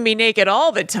 nobody can be naked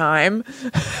all the time.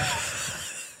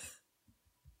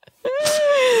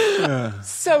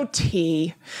 So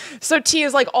tea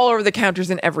is like all over the counters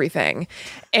and everything.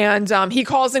 And he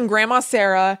calls in Grandma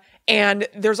Sarah, and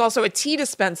there's also a tea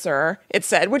dispenser, it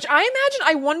said, which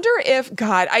I wonder if,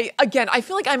 God, I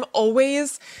feel like I'm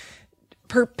always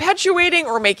perpetuating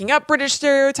or making up British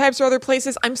stereotypes or other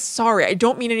places. I'm sorry. I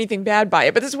don't mean anything bad by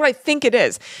it, but this is what I think it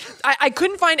is. I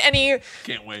couldn't find any.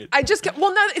 Can't wait.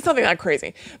 It's nothing that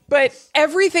crazy, but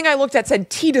everything I looked at said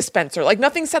tea dispenser. Like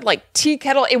nothing said like tea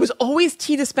kettle. It was always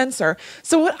tea dispenser.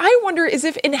 So what I wonder is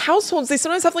if in households, they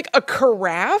sometimes have like a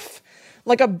carafe,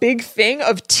 like a big thing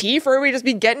of tea for everybody to just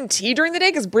be getting tea during the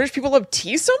day because British people love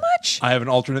tea so much. I have an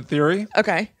alternate theory.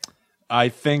 Okay. I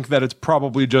think that it's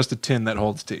probably just a tin that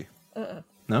holds tea.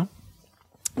 No?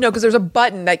 No, because there's a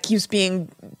button that keeps being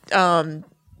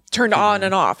turned on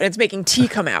and off, and it's making tea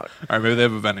come out. All right, maybe they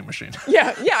have a vending machine.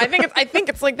 Yeah, I think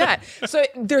it's like that. So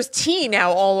there's tea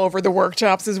now all over the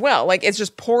worktops as well. Like it's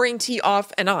just pouring tea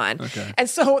off and on. Okay. And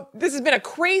so this has been a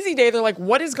crazy day. They're like,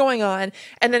 what is going on?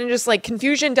 And then in just like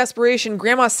confusion, desperation,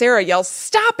 Grandma Sarah yells,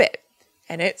 "Stop it!"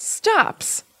 And it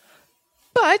stops.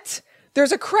 But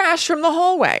there's a crash from the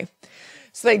hallway.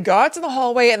 So they go out to the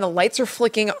hallway and the lights are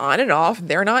flicking on and off.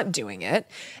 They're not doing it.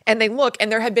 And they look and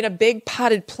there had been a big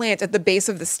potted plant at the base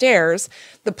of the stairs.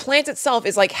 The plant itself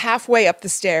is like halfway up the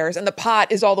stairs and the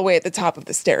pot is all the way at the top of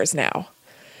the stairs now.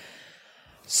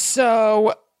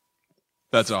 So...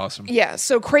 That's awesome. Yeah,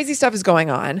 so crazy stuff is going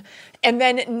on. And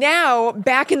then now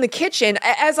back in the kitchen,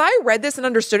 as I read this and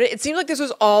understood it, it seemed like this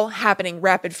was all happening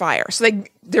rapid fire. So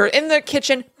they're in the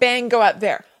kitchen, bang, go out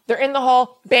there. They're in the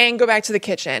hall, bang, go back to the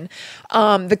kitchen.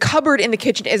 The cupboard in the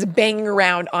kitchen is banging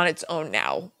around on its own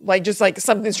now. Like just like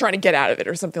something's trying to get out of it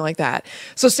or something like that.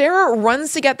 So Sarah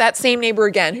runs to get that same neighbor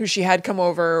again who she had come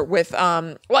over with,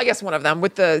 I guess one of them,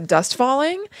 with the dust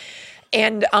falling.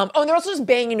 And, and there are also just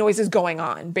banging noises going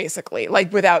on, basically,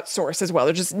 like without source as well.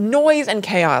 There's just noise and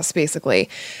chaos, basically.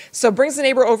 So brings the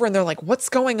neighbor over and they're like, what's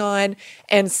going on?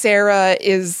 And Sarah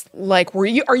is like, are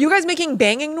you guys making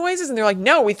banging noises? And they're like,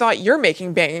 no, we thought you're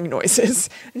making banging noises.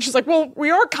 And she's like, well, we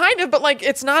are kind of, but like,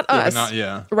 it's not us.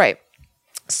 Yeah. Right.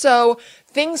 So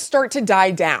things start to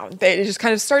die down. It just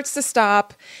kind of starts to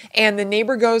stop. And the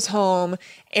neighbor goes home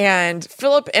and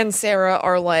Philip and Sarah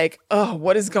are like, oh,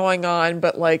 what is going on?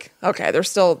 But like, okay,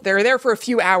 they're there for a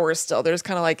few hours still. They're just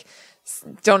kind of like,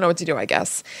 don't know what to do, I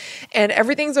guess. And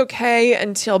everything's okay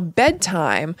until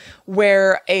bedtime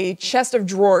where a chest of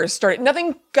drawers started.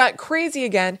 Nothing got crazy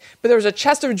again, but there was a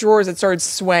chest of drawers that started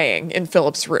swaying in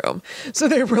Philip's room. So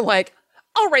they were like,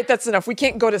 all right, that's enough. We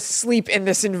can't go to sleep in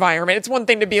this environment. It's one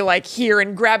thing to be like here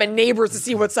and grabbing neighbors to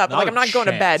see what's up. Like, I'm not going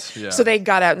to bed. Yeah. So they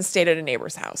got out and stayed at a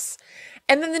neighbor's house.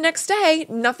 And then the next day,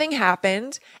 nothing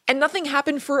happened. And nothing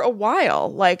happened for a while.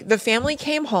 Like the family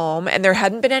came home and there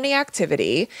hadn't been any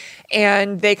activity.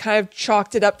 And they kind of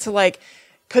chalked it up to like,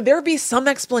 could there be some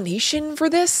explanation for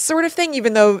this sort of thing?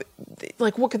 Even though,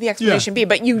 like, what could the explanation be?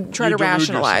 But you try to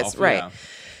rationalize. Yourself, right. Yeah.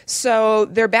 So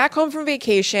they're back home from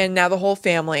vacation. Now the whole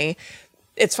family...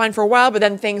 It's fine for a while, but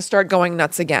then things start going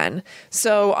nuts again.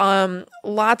 So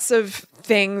lots of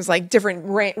things like different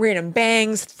random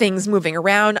bangs, things moving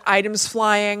around, items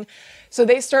flying. So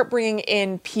they start bringing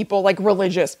in people like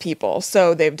religious people.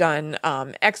 So they've done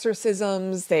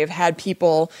exorcisms. They've had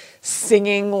people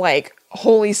singing like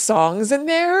holy songs in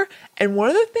there. And one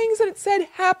of the things that it said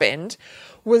happened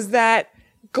was that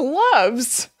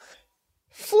gloves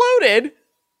floated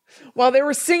while they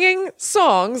were singing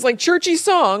songs, like churchy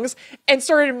songs, and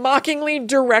started mockingly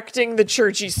directing the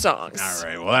churchy songs. All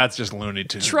right, well, that's just Looney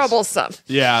Tunes. Troublesome.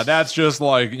 Yeah, that's just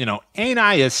like, ain't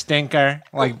I a stinker?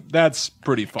 Like, that's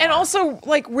pretty far. And also,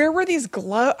 like, where were these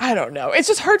gloves? I don't know. It's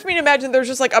just hard for me to imagine there's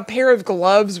just like a pair of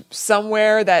gloves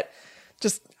somewhere that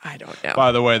just, I don't know.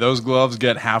 By the way, those gloves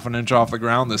get half an inch off the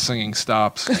ground, the singing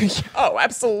stops. Oh,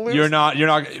 absolutely. You're not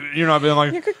being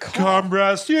like, come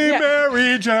rest ye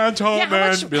merry gentlemen.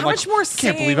 Yeah, how much more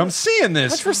singing? Can't believe I'm seeing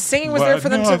this. How much more singing was there for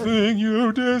them nothing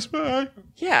you dismay.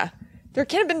 Yeah. There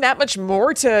can't have been that much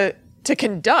more to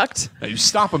conduct. Now you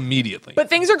stop immediately. But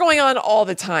things are going on all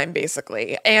the time,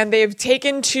 basically. And they've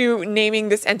taken to naming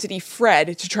this entity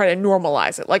Fred to try to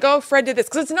normalize it. Like, oh, Fred did this.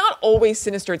 Because it's not always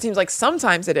sinister. It seems like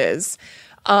sometimes it is.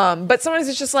 But sometimes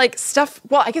it's just like stuff.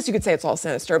 Well, I guess you could say it's all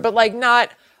sinister, but like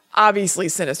not obviously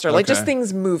sinister. Like just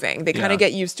things moving. They kind of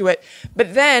get used to it.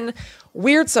 But then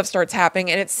weird stuff starts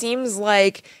happening. And it seems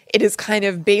like it is kind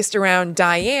of based around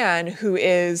Diane, who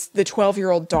is the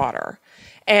 12-year-old daughter.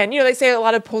 And, they say a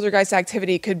lot of poltergeist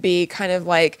activity could be kind of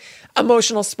like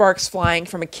emotional sparks flying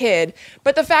from a kid.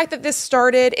 But the fact that this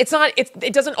started,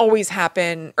 it doesn't always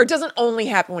happen, or it doesn't only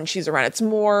happen when she's around. It's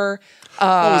more... it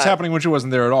was happening when she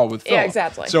wasn't there at all with Philip. Yeah,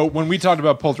 exactly. So when we talked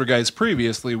about poltergeist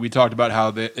previously, we talked about how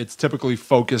it's typically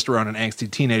focused around an angsty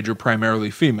teenager,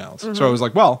 primarily females. Mm-hmm. So I was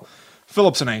like, well,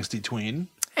 Philip's an angsty tween.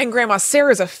 And Grandma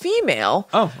Sarah's a female.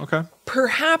 Oh, okay.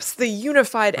 Perhaps the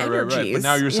unified energies. Right. But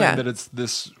now you're saying that it's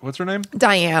this, what's her name?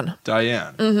 Diane.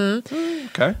 Mm-hmm.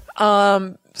 Okay.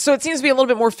 So it seems to be a little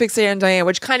bit more fixated on Diane,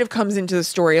 which kind of comes into the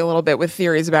story a little bit with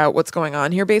theories about what's going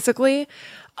on here, basically.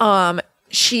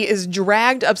 She is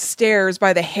dragged upstairs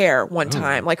by the hair one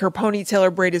time. Like her ponytail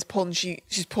or braid is pulled and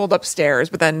she's pulled upstairs,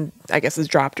 but then I guess is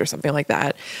dropped or something like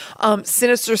that.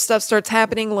 Sinister stuff starts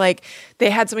happening. Like they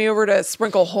had somebody over to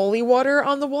sprinkle holy water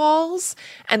on the walls.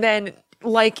 And then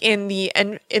like in the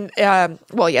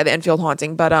Enfield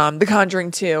Haunting, but The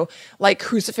Conjuring 2, like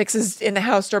crucifixes in the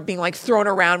house start being like thrown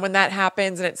around when that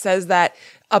happens. And it says that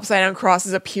upside down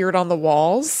crosses appeared on the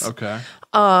walls. Okay.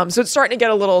 So it's starting to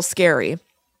get a little scary.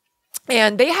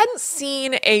 And they hadn't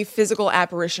seen a physical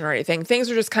apparition or anything. Things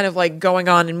were just kind of like going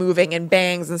on and moving and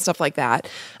bangs and stuff like that.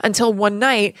 Until one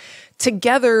night,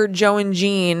 together, Joe and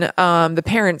Jean, the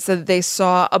parents, said that they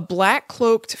saw a black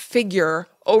cloaked figure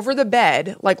over the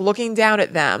bed, like looking down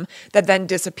at them, that then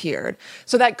disappeared.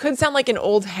 So that could sound like an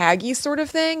old haggy sort of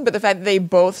thing, but the fact that they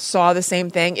both saw the same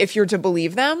thing, if you're to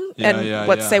believe them,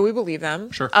 let's say we believe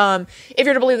them. Sure. If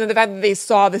you're to believe them, the fact that they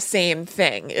saw the same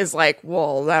thing is like,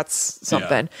 well, that's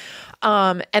something.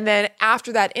 Yeah. And then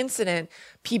after that incident,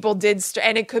 people did,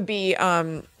 and it could be,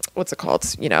 what's it called?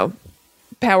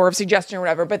 Power of suggestion or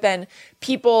whatever. But then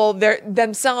people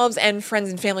themselves and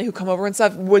friends and family who come over and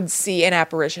stuff would see an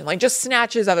apparition, like just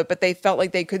snatches of it, but they felt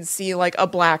like they could see like a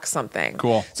black something.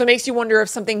 Cool. So it makes you wonder if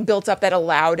something built up that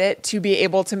allowed it to be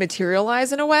able to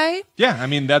materialize in a way. Yeah. I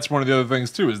mean, that's one of the other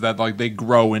things too, is that like they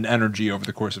grow in energy over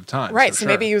the course of time. Right. So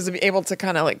maybe he was able to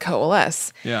kind of like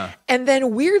coalesce. Yeah. And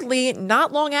then weirdly,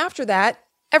 not long after that,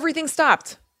 everything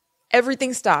stopped.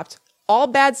 Everything stopped. All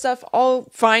bad stuff, all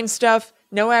fine stuff.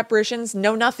 No apparitions,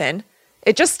 no nothing.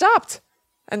 It just stopped.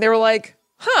 And they were like,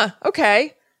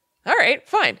 okay. All right,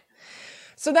 fine.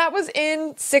 So that was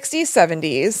in 60s,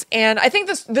 70s. And I think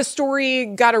the story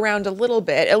got around a little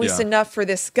bit, at least enough for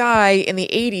this guy in the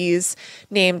 80s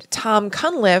named Tom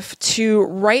Cunliffe to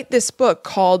write this book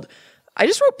called, I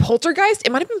just wrote Poltergeist.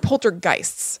 It might have been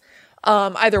Poltergeists,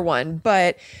 either one.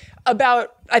 But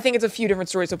about, I think it's a few different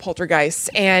stories of poltergeists.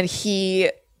 And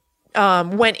he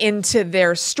went into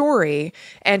their story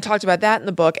and talked about that in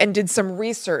the book and did some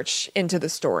research into the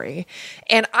story.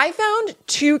 And I found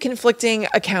two conflicting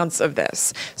accounts of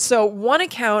this. So one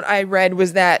account I read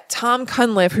was that Tom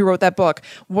Cunliffe, who wrote that book,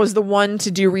 was the one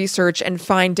to do research and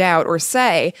find out or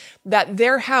say that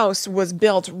their house was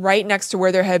built right next to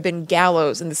where there had been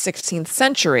gallows in the 16th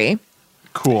century.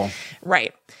 Cool.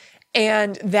 Right.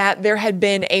 And that there had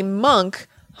been a monk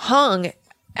hung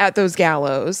at those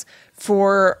gallows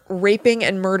for raping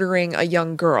and murdering a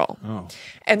young girl. Oh.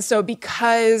 And so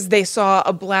because they saw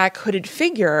a black hooded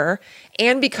figure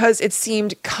and because it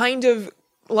seemed kind of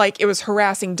like it was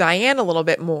harassing Diane a little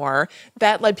bit more,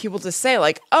 that led people to say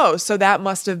like, oh, so that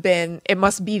it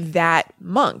must be that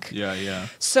monk. Yeah, yeah.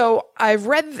 So I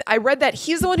read that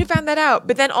he's the one who found that out,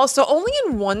 but then also only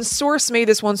in one source, maybe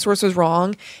this one source was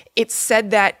wrong, it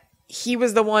said that he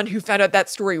was the one who found out that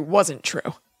story wasn't true.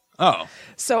 Oh.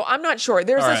 So I'm not sure.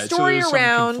 There's a story so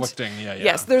around. Conflicting. Yeah.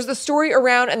 Yes, there's the story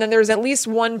around, and then there's at least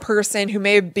one person who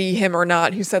may be him or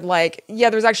not who said like, yeah,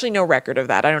 there's actually no record of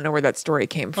that. I don't know where that story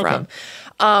came from.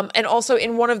 And also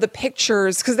in one of the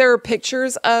pictures, because there are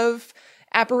pictures of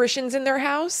apparitions in their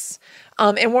house.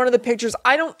 In one of the pictures,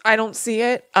 I don't see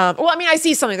it. Well, I mean, I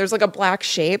see something. There's like a black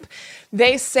shape.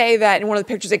 They say that in one of the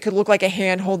pictures, it could look like a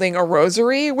hand holding a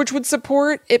rosary, which would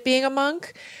support it being a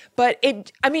monk. But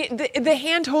the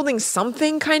hand holding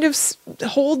something kind of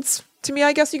holds to me,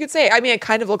 I guess you could say. I mean, it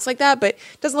kind of looks like that, but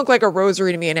it doesn't look like a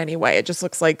rosary to me in any way. It just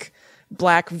looks like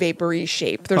black vapory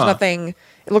shape. There's nothing.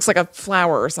 It looks like a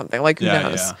flower or something. Like who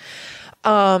knows?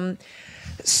 Yeah.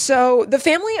 So the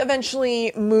family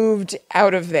eventually moved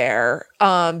out of there,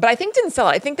 but I think didn't sell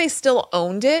it. I think they still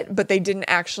owned it, but they didn't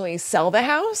actually sell the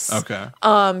house. Okay.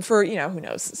 For, who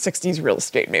knows, 60s real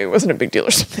estate, maybe it wasn't a big deal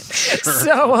or something. Sure.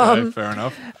 So, okay, fair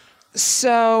enough.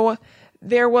 So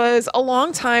there was a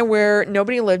long time where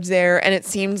nobody lived there, and it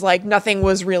seemed like nothing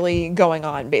was really going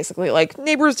on, basically. Like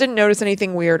neighbors didn't notice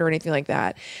anything weird or anything like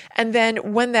that. And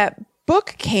then when that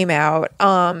book came out,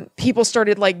 people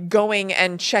started like going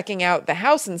and checking out the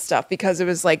house and stuff because it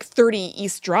was like 30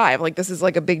 East Drive. Like this is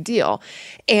like a big deal.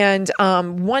 And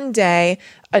one day,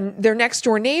 their next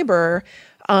door neighbor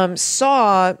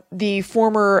saw the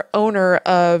former owner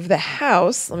of the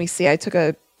house. Let me see. I took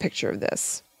a picture of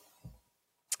this.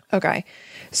 Okay.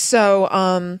 So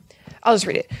I'll just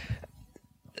read it.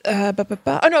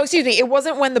 Oh no, excuse me. It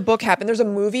wasn't when the book happened. There's a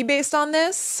movie based on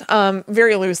this.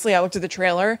 Very loosely, I looked at the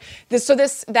trailer.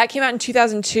 That came out in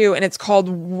 2002, and it's called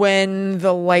When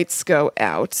the Lights Go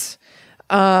Out.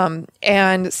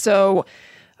 And so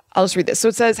I'll just read this. So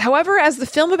it says, however, as the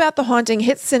film about the haunting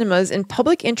hit cinemas and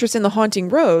public interest in the haunting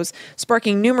rose,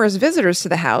 sparking numerous visitors to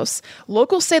the house,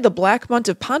 locals say the Black Month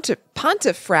of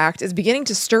Pontefract is beginning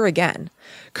to stir again.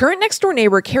 Current next-door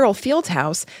neighbor Carol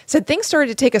Fieldhouse said things started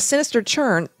to take a sinister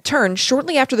turn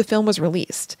shortly after the film was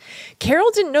released.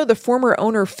 Carol didn't know the former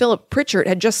owner Philip Pritchard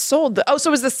had just sold so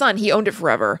it was the son. He owned it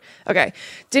forever. Okay.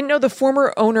 Didn't know the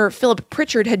former owner Philip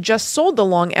Pritchard had just sold the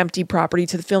long empty property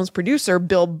to the film's producer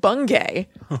Bill Bungay,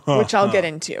 which I'll get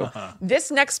into.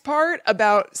 This next part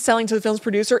about selling to the film's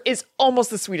producer is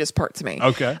almost the sweetest part to me.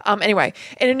 Okay. Anyway,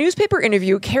 in a newspaper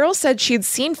interview, Carol said she had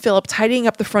seen Philip tidying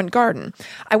up the front garden.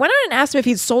 I went out and asked him if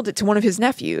he'd sold it to one of his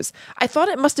nephews. I thought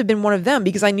it must have been one of them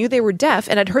because I knew they were deaf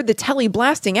and I'd heard the telly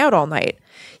blasting out all night.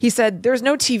 He said, there's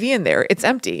no TV in there. It's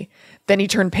empty. Then he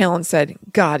turned pale and said,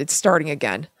 God, it's starting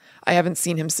again. I haven't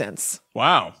seen him since.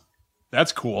 Wow.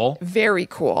 That's cool. Very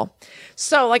cool.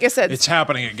 So, like I said, it's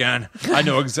happening again. I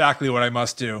know exactly what I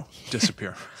must do.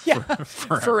 Disappear.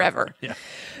 Forever. Yeah.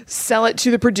 Sell it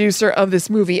to the producer of this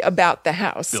movie about the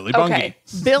house. Billy Bungie. Okay.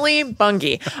 Billy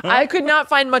Bungie. I could not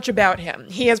find much about him.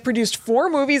 He has produced 4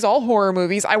 movies, all horror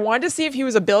movies. I wanted to see if he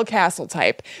was a Bill Castle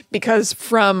type because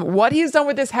from what he's done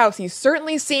with this house, he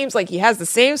certainly seems like he has the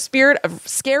same spirit of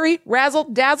scary razzle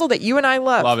dazzle that you and I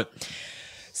love. Love it.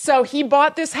 So he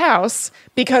bought this house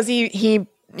because he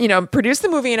produced the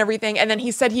movie and everything, and then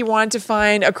he said he wanted to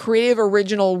find a creative,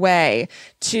 original way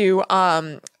to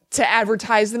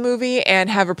advertise the movie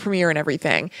and have a premiere and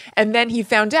everything. And then he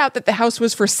found out that the house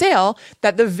was for sale,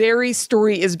 that the very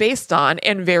story is based on,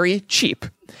 and very cheap.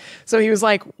 So he was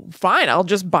like, fine, I'll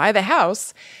just buy the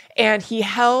house. And he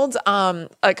held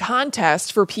a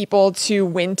contest for people to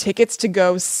win tickets to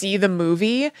go see the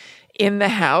movie in the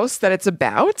house that it's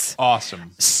about.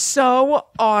 Awesome. So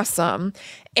awesome.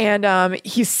 And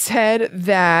he said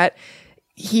that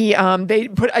they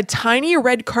put a tiny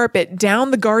red carpet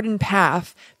down the garden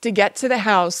path to get to the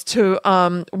house to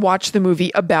watch the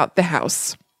movie about the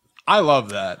house. I love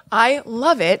that. I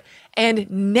love it.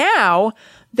 And now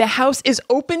the house is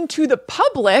open to the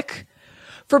public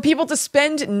for people to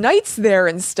spend nights there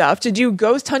and stuff, to do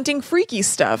ghost hunting freaky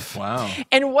stuff. Wow.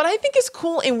 And what I think is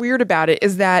cool and weird about it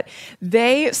is that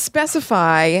they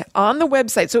specify on the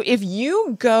website. So if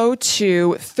you go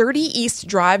to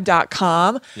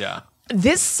 30eastdrive.com,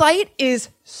 this site is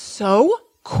so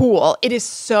cool. It is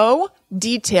so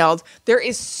detailed. There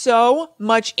is so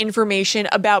much information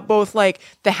about both like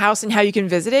the house and how you can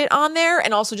visit it on there,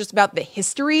 and also just about the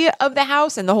history of the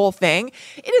house and the whole thing.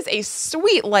 It is a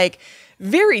sweet,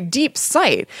 very deep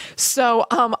site. So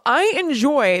I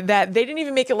enjoy that they didn't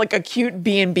even make it like a cute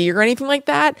B&B or anything like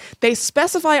that. They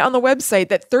specify on the website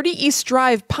that 30 East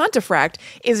Drive Pontefract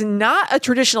is not a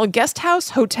traditional guest house,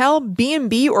 hotel,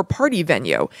 B&B, or party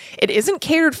venue. It isn't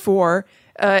catered for.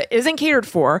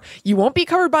 You won't be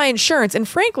covered by insurance, and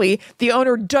frankly, the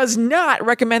owner does not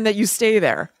recommend that you stay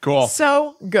there. Cool.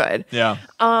 So good. Yeah.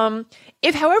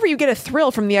 If, however, you get a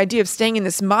thrill from the idea of staying in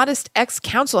this modest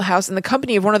ex-council house in the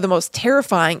company of one of the most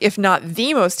terrifying, if not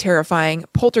the most terrifying,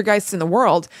 poltergeists in the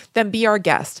world, then be our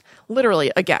guest.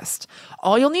 Literally, a guest.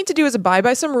 All you'll need to do is abide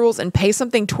by some rules and pay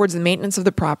something towards the maintenance of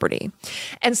the property.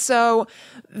 And so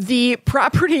the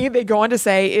property, they go on to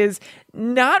say, is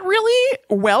not really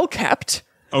well kept.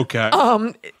 Okay.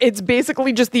 It's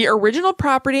basically just the original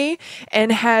property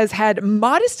and has had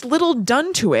modest little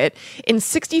done to it in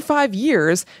 65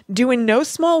 years, due in no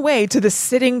small way to the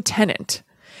sitting tenant.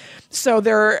 So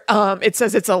it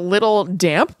says it's a little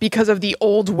damp because of the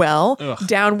old well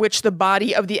down which the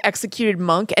body of the executed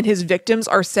monk and his victims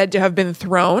are said to have been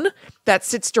thrown. That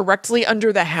sits directly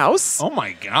under the house. Oh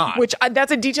my God. Which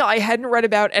that's a detail I hadn't read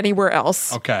about anywhere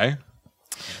else. Okay.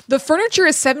 The furniture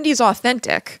is 70s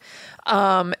authentic.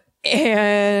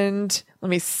 And let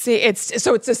me see. It's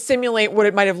to simulate what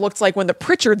it might have looked like when the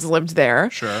Pritchards lived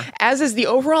there. Sure. As is the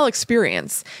overall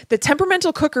experience. The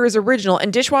temperamental cooker is original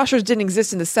and dishwashers didn't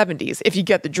exist in the 70s, if you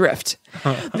get the drift.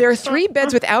 There are 3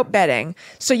 beds without bedding,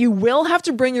 so you will have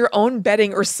to bring your own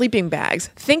bedding or sleeping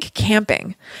bags. Think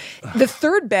camping. The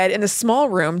 3rd bed in the small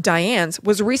room, Diane's,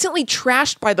 was recently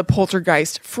trashed by the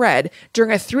poltergeist, Fred,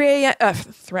 during a 3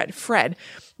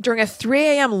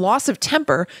 a.m. loss of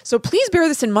temper, so please bear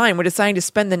this in mind when deciding to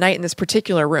spend the night in this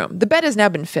particular room. The bed has now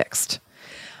been fixed.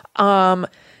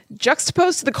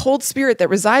 Juxtaposed to the cold spirit that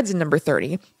resides in number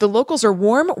 30, the locals are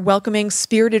warm, welcoming,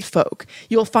 spirited folk.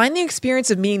 You will find the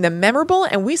experience of meeting them memorable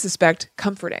and, we suspect,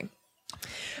 comforting.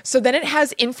 So then it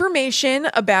has information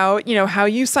about, how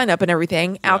you sign up and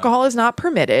everything. Yeah. Alcohol is not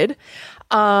permitted.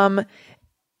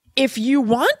 If you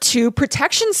want to,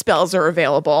 protection spells are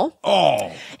available.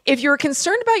 Oh. If you're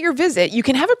concerned about your visit, you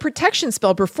can have a protection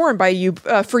spell performed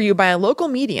for you by a local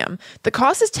medium. The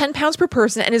cost is £10 per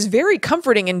person and is very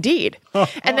comforting indeed.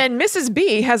 And then Mrs.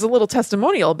 B has a little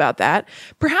testimonial about that.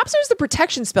 Perhaps it was the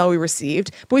protection spell we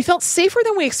received, but we felt safer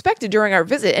than we expected during our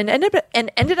visit and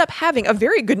ended up having a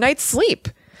very good night's sleep.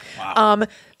 Wow.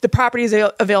 The property is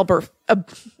available.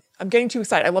 I'm getting too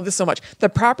excited. I love this so much. The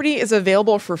property is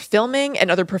available for filming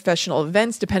and other professional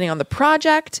events depending on the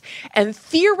project, and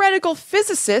theoretical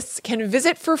physicists can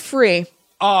visit for free.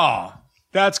 Oh,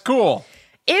 that's cool.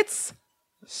 It's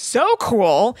so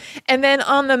cool. And then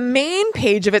on the main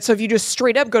page of it, so if you just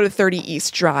straight up go to 30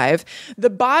 East Drive, the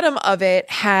bottom of it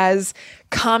has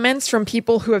comments from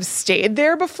people who have stayed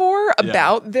there before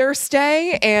about their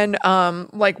stay and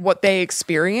what they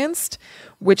experienced,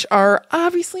 which are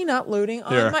obviously not loading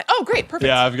on my... Oh, great. Perfect.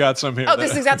 Yeah, I've got some here. Oh,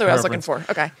 this is exactly what I was looking for.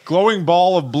 Okay. Glowing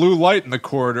ball of blue light in the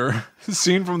corridor,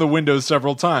 seen from the windows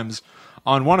several times.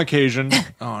 On one occasion...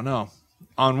 oh, no.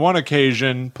 On one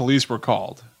occasion, police were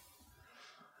called.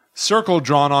 Circle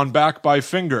drawn on back by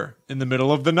finger in the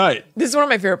middle of the night. This is one of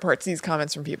my favorite parts, these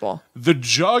comments from people. The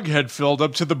jug had filled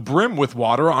up to the brim with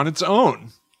water on its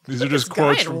own. These are just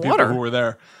quotes from people who were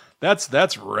there.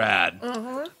 That's rad.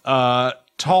 Mm-hmm.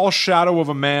 Tall shadow of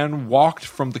a man walked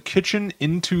from the kitchen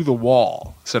into the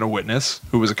wall, said a witness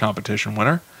who was a competition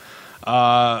winner.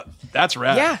 That's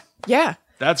rad. Yeah.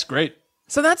 That's great.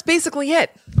 So that's basically it.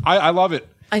 I love it.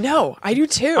 I know. I do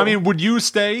too. I mean, would you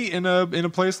stay in a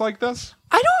place like this?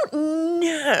 I don't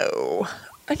know.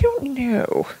 I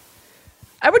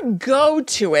would go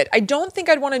to it. I don't think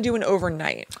I'd want to do an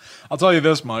overnight. I'll tell you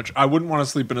this much. I wouldn't want to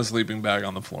sleep in a sleeping bag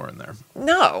on the floor in there.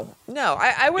 No.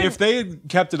 I would. If they had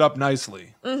kept it up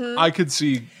nicely, I could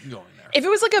see going there. If it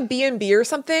was like a B&B or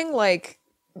something, like...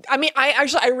 I mean,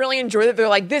 I really enjoy that they're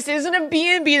like, this isn't a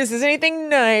B&B, this isn't anything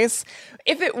nice.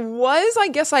 If it was, I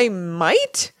guess I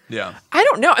might. Yeah. I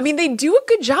don't know. I mean, they do a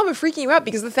good job of freaking you out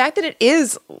because the fact that it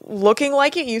is looking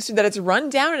like it used to, that it's run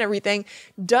down and everything,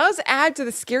 does add to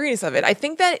the scariness of it. I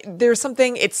think that there's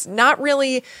something, it's not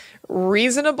really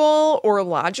reasonable or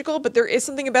logical, but there is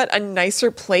something about a nicer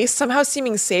place somehow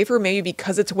seeming safer, maybe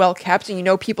because it's well kept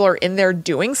and people are in there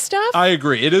doing stuff. I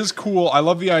agree. It is cool. I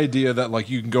love the idea that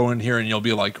you can go in here and you'll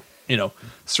be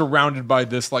surrounded by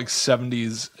this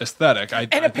 70s aesthetic.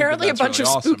 And apparently a bunch of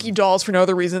spooky dolls for no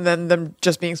other reason than them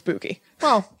just being spooky.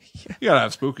 Well, you gotta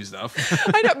have spooky stuff.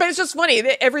 I know, but it's just funny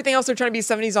that everything else they're trying to be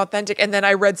 70s authentic, and then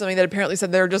I read something that apparently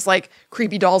said they're just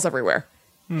creepy dolls everywhere.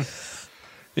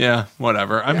 Yeah,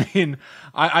 whatever. I mean,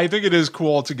 I think it is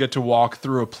cool to get to walk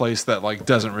through a place that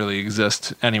doesn't really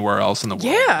exist anymore else in the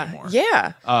world anymore.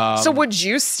 Yeah. So would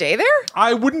you stay there?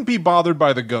 I wouldn't be bothered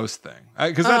by the ghost thing,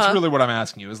 because that's really what I'm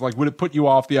asking you. Is would it put you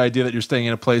off the idea that you're staying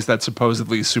in a place that's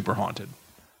supposedly super haunted?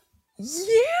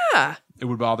 Yeah. It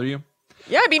would bother you?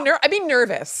 Yeah, I'd be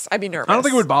nervous. I don't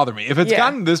think it would bother me. If it's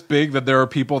gotten this big that there are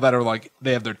people that are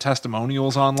they have their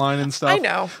testimonials online and stuff. I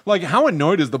know. How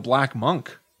annoyed is the black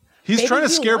monk? He's trying to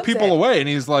scare people away, and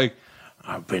he's like,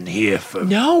 I've been here for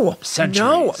centuries.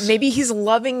 No, maybe he's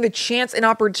loving the chance and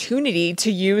opportunity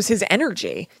to use his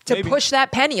energy to push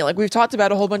that penny, like we've talked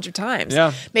about a whole bunch of times.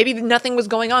 Yeah. Maybe nothing was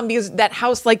going on because that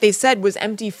house, like they said, was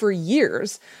empty for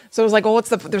years. So it was like, well,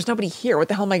 there's nobody here. What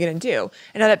the hell am I going to do?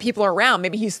 And now that people are around,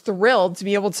 maybe he's thrilled to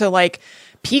be able to like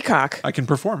peacock. I can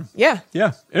perform. Yeah.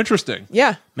 Yeah. Interesting.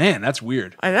 Yeah. Man, that's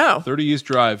weird. I know. 30 East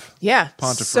Drive. Yeah.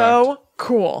 Pontefract. So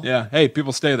cool. Yeah. Hey,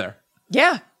 people stay there.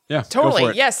 Yeah. Yeah,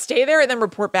 totally. Yes, stay there and then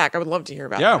report back. I would love to hear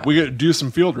about that. Yeah, we could do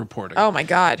some field reporting. Oh my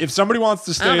God. If somebody wants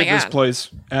to stay at this place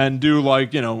and do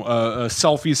like, a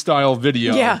selfie style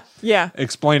video. Yeah.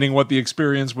 Explaining what the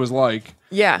experience was like.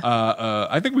 Yeah.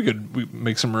 I think we could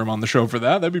make some room on the show for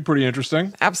that. That'd be pretty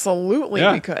interesting. Absolutely,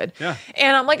 we could. Yeah.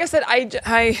 And like I said,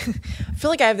 I feel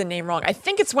like I have the name wrong. I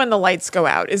think it's When the Lights Go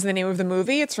Out is the name of the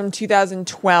movie. It's from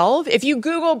 2012. If you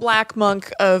Google Black Monk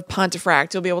of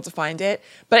Pontefract, you'll be able to find it.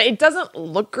 But it doesn't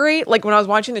look great. Like when I was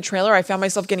watching the trailer, I found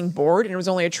myself getting bored and it was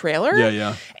only a trailer.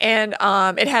 Yeah. And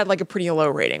it had like a pretty low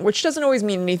rating, which doesn't always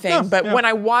mean anything. But when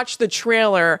I watched the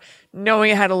trailer,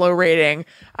 knowing it had a low rating,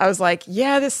 I was like,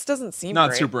 yeah, this doesn't seem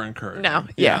not great. super encouraging. No.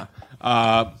 Yeah.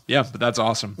 But that's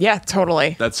awesome. Yeah,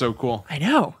 totally. That's so cool. I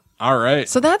know. All right.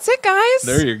 So that's it, guys.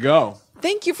 There you go.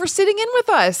 Thank you for sitting in with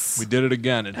us. We did it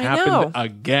again. It happened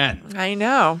again. I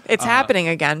know. It's happening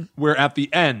again. We're at the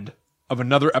end of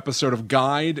another episode of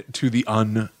Guide to the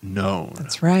Unknown.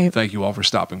 That's right. Thank you all for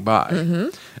stopping by.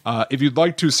 If you'd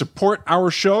like to support our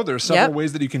show, there are several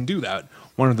ways that you can do that.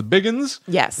 One of the big ones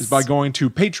is by going to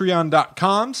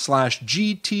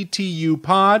patreon.com/GTTU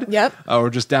pod. Yep. Or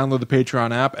just download the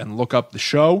Patreon app and look up the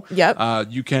show. Yep.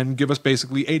 You can give us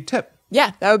basically a tip.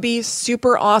 Yeah, that would be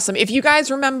super awesome. If you guys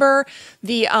remember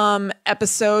the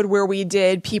episode where we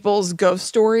did people's ghost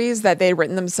stories that they'd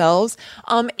written themselves,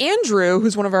 Andrew,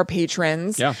 who's one of our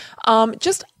patrons,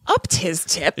 just upped his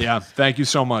tip. Yeah, thank you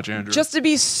so much, Andrew. Just to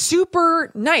be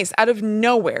super nice out of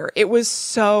nowhere. It was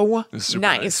so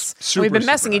nice. We've been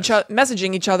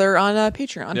messaging each other on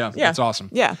Patreon. Yeah, that's awesome.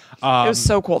 Yeah, it was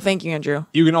so cool. Thank you, Andrew.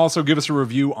 You can also give us a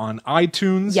review on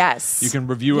iTunes. Yes. You can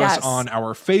review us on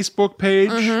our Facebook page,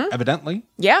 evidently.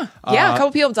 Yeah, a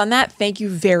couple people have done that. Thank you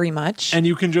very much. And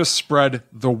you can just spread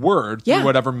the word through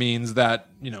whatever means that,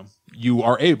 you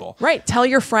are able. Right. Tell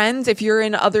your friends if you're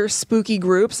in other spooky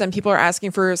groups and people are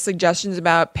asking for suggestions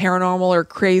about paranormal or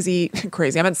crazy,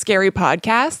 I meant scary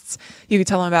podcasts. You could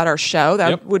tell them about our show.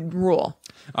 That would rule.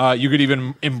 You could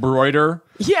even embroider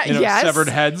severed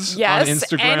heads on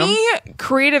Instagram. Any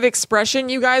creative expression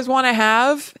you guys want to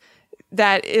have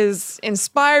that is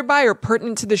inspired by or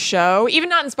pertinent to the show, even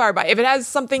not inspired by, if it has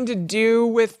something to do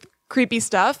with creepy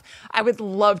stuff, I would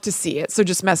love to see it. So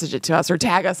just message it to us or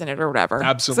tag us in it or whatever.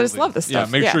 Absolutely. So I just love this stuff.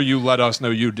 Yeah, make sure you let us know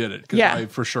you did it, because I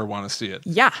for sure want to see it.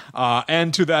 Yeah.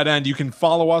 And to that end, you can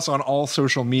follow us on all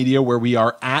social media where we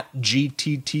are at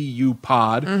GTTU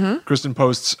pod. Kristen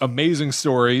posts amazing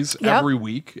stories every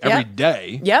week, every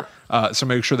day. Yep. So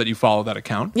make sure that you follow that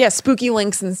account. Yeah, spooky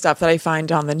links and stuff that I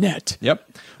find on the net. Yep.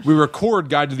 We record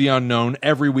Guide to the Unknown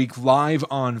every week live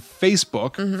on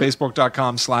Facebook,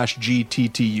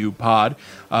 facebook.com/GTTU pod.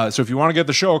 So if you want to get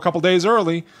the show a couple days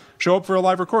early, show up for a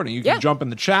live recording. You can jump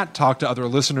in the chat, talk to other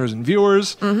listeners and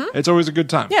viewers. It's always a good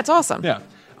time. Yeah, it's awesome. Yeah.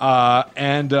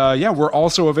 We're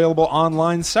also available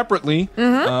online separately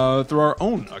through our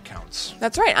own accounts.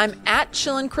 That's right. I'm at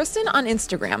Chillin' Kristen on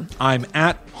Instagram. I'm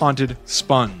at Haunted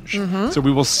Sponge. So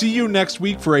we will see you next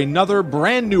week for another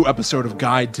brand new episode of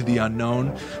Guide to the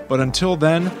Unknown. But until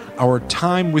then, our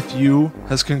time with you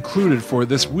has concluded for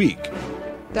this week.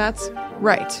 That's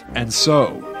right. And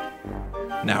so,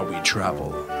 now we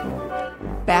travel.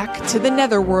 Back to the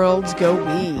netherworld go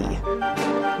we.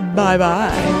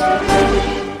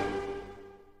 Bye-bye.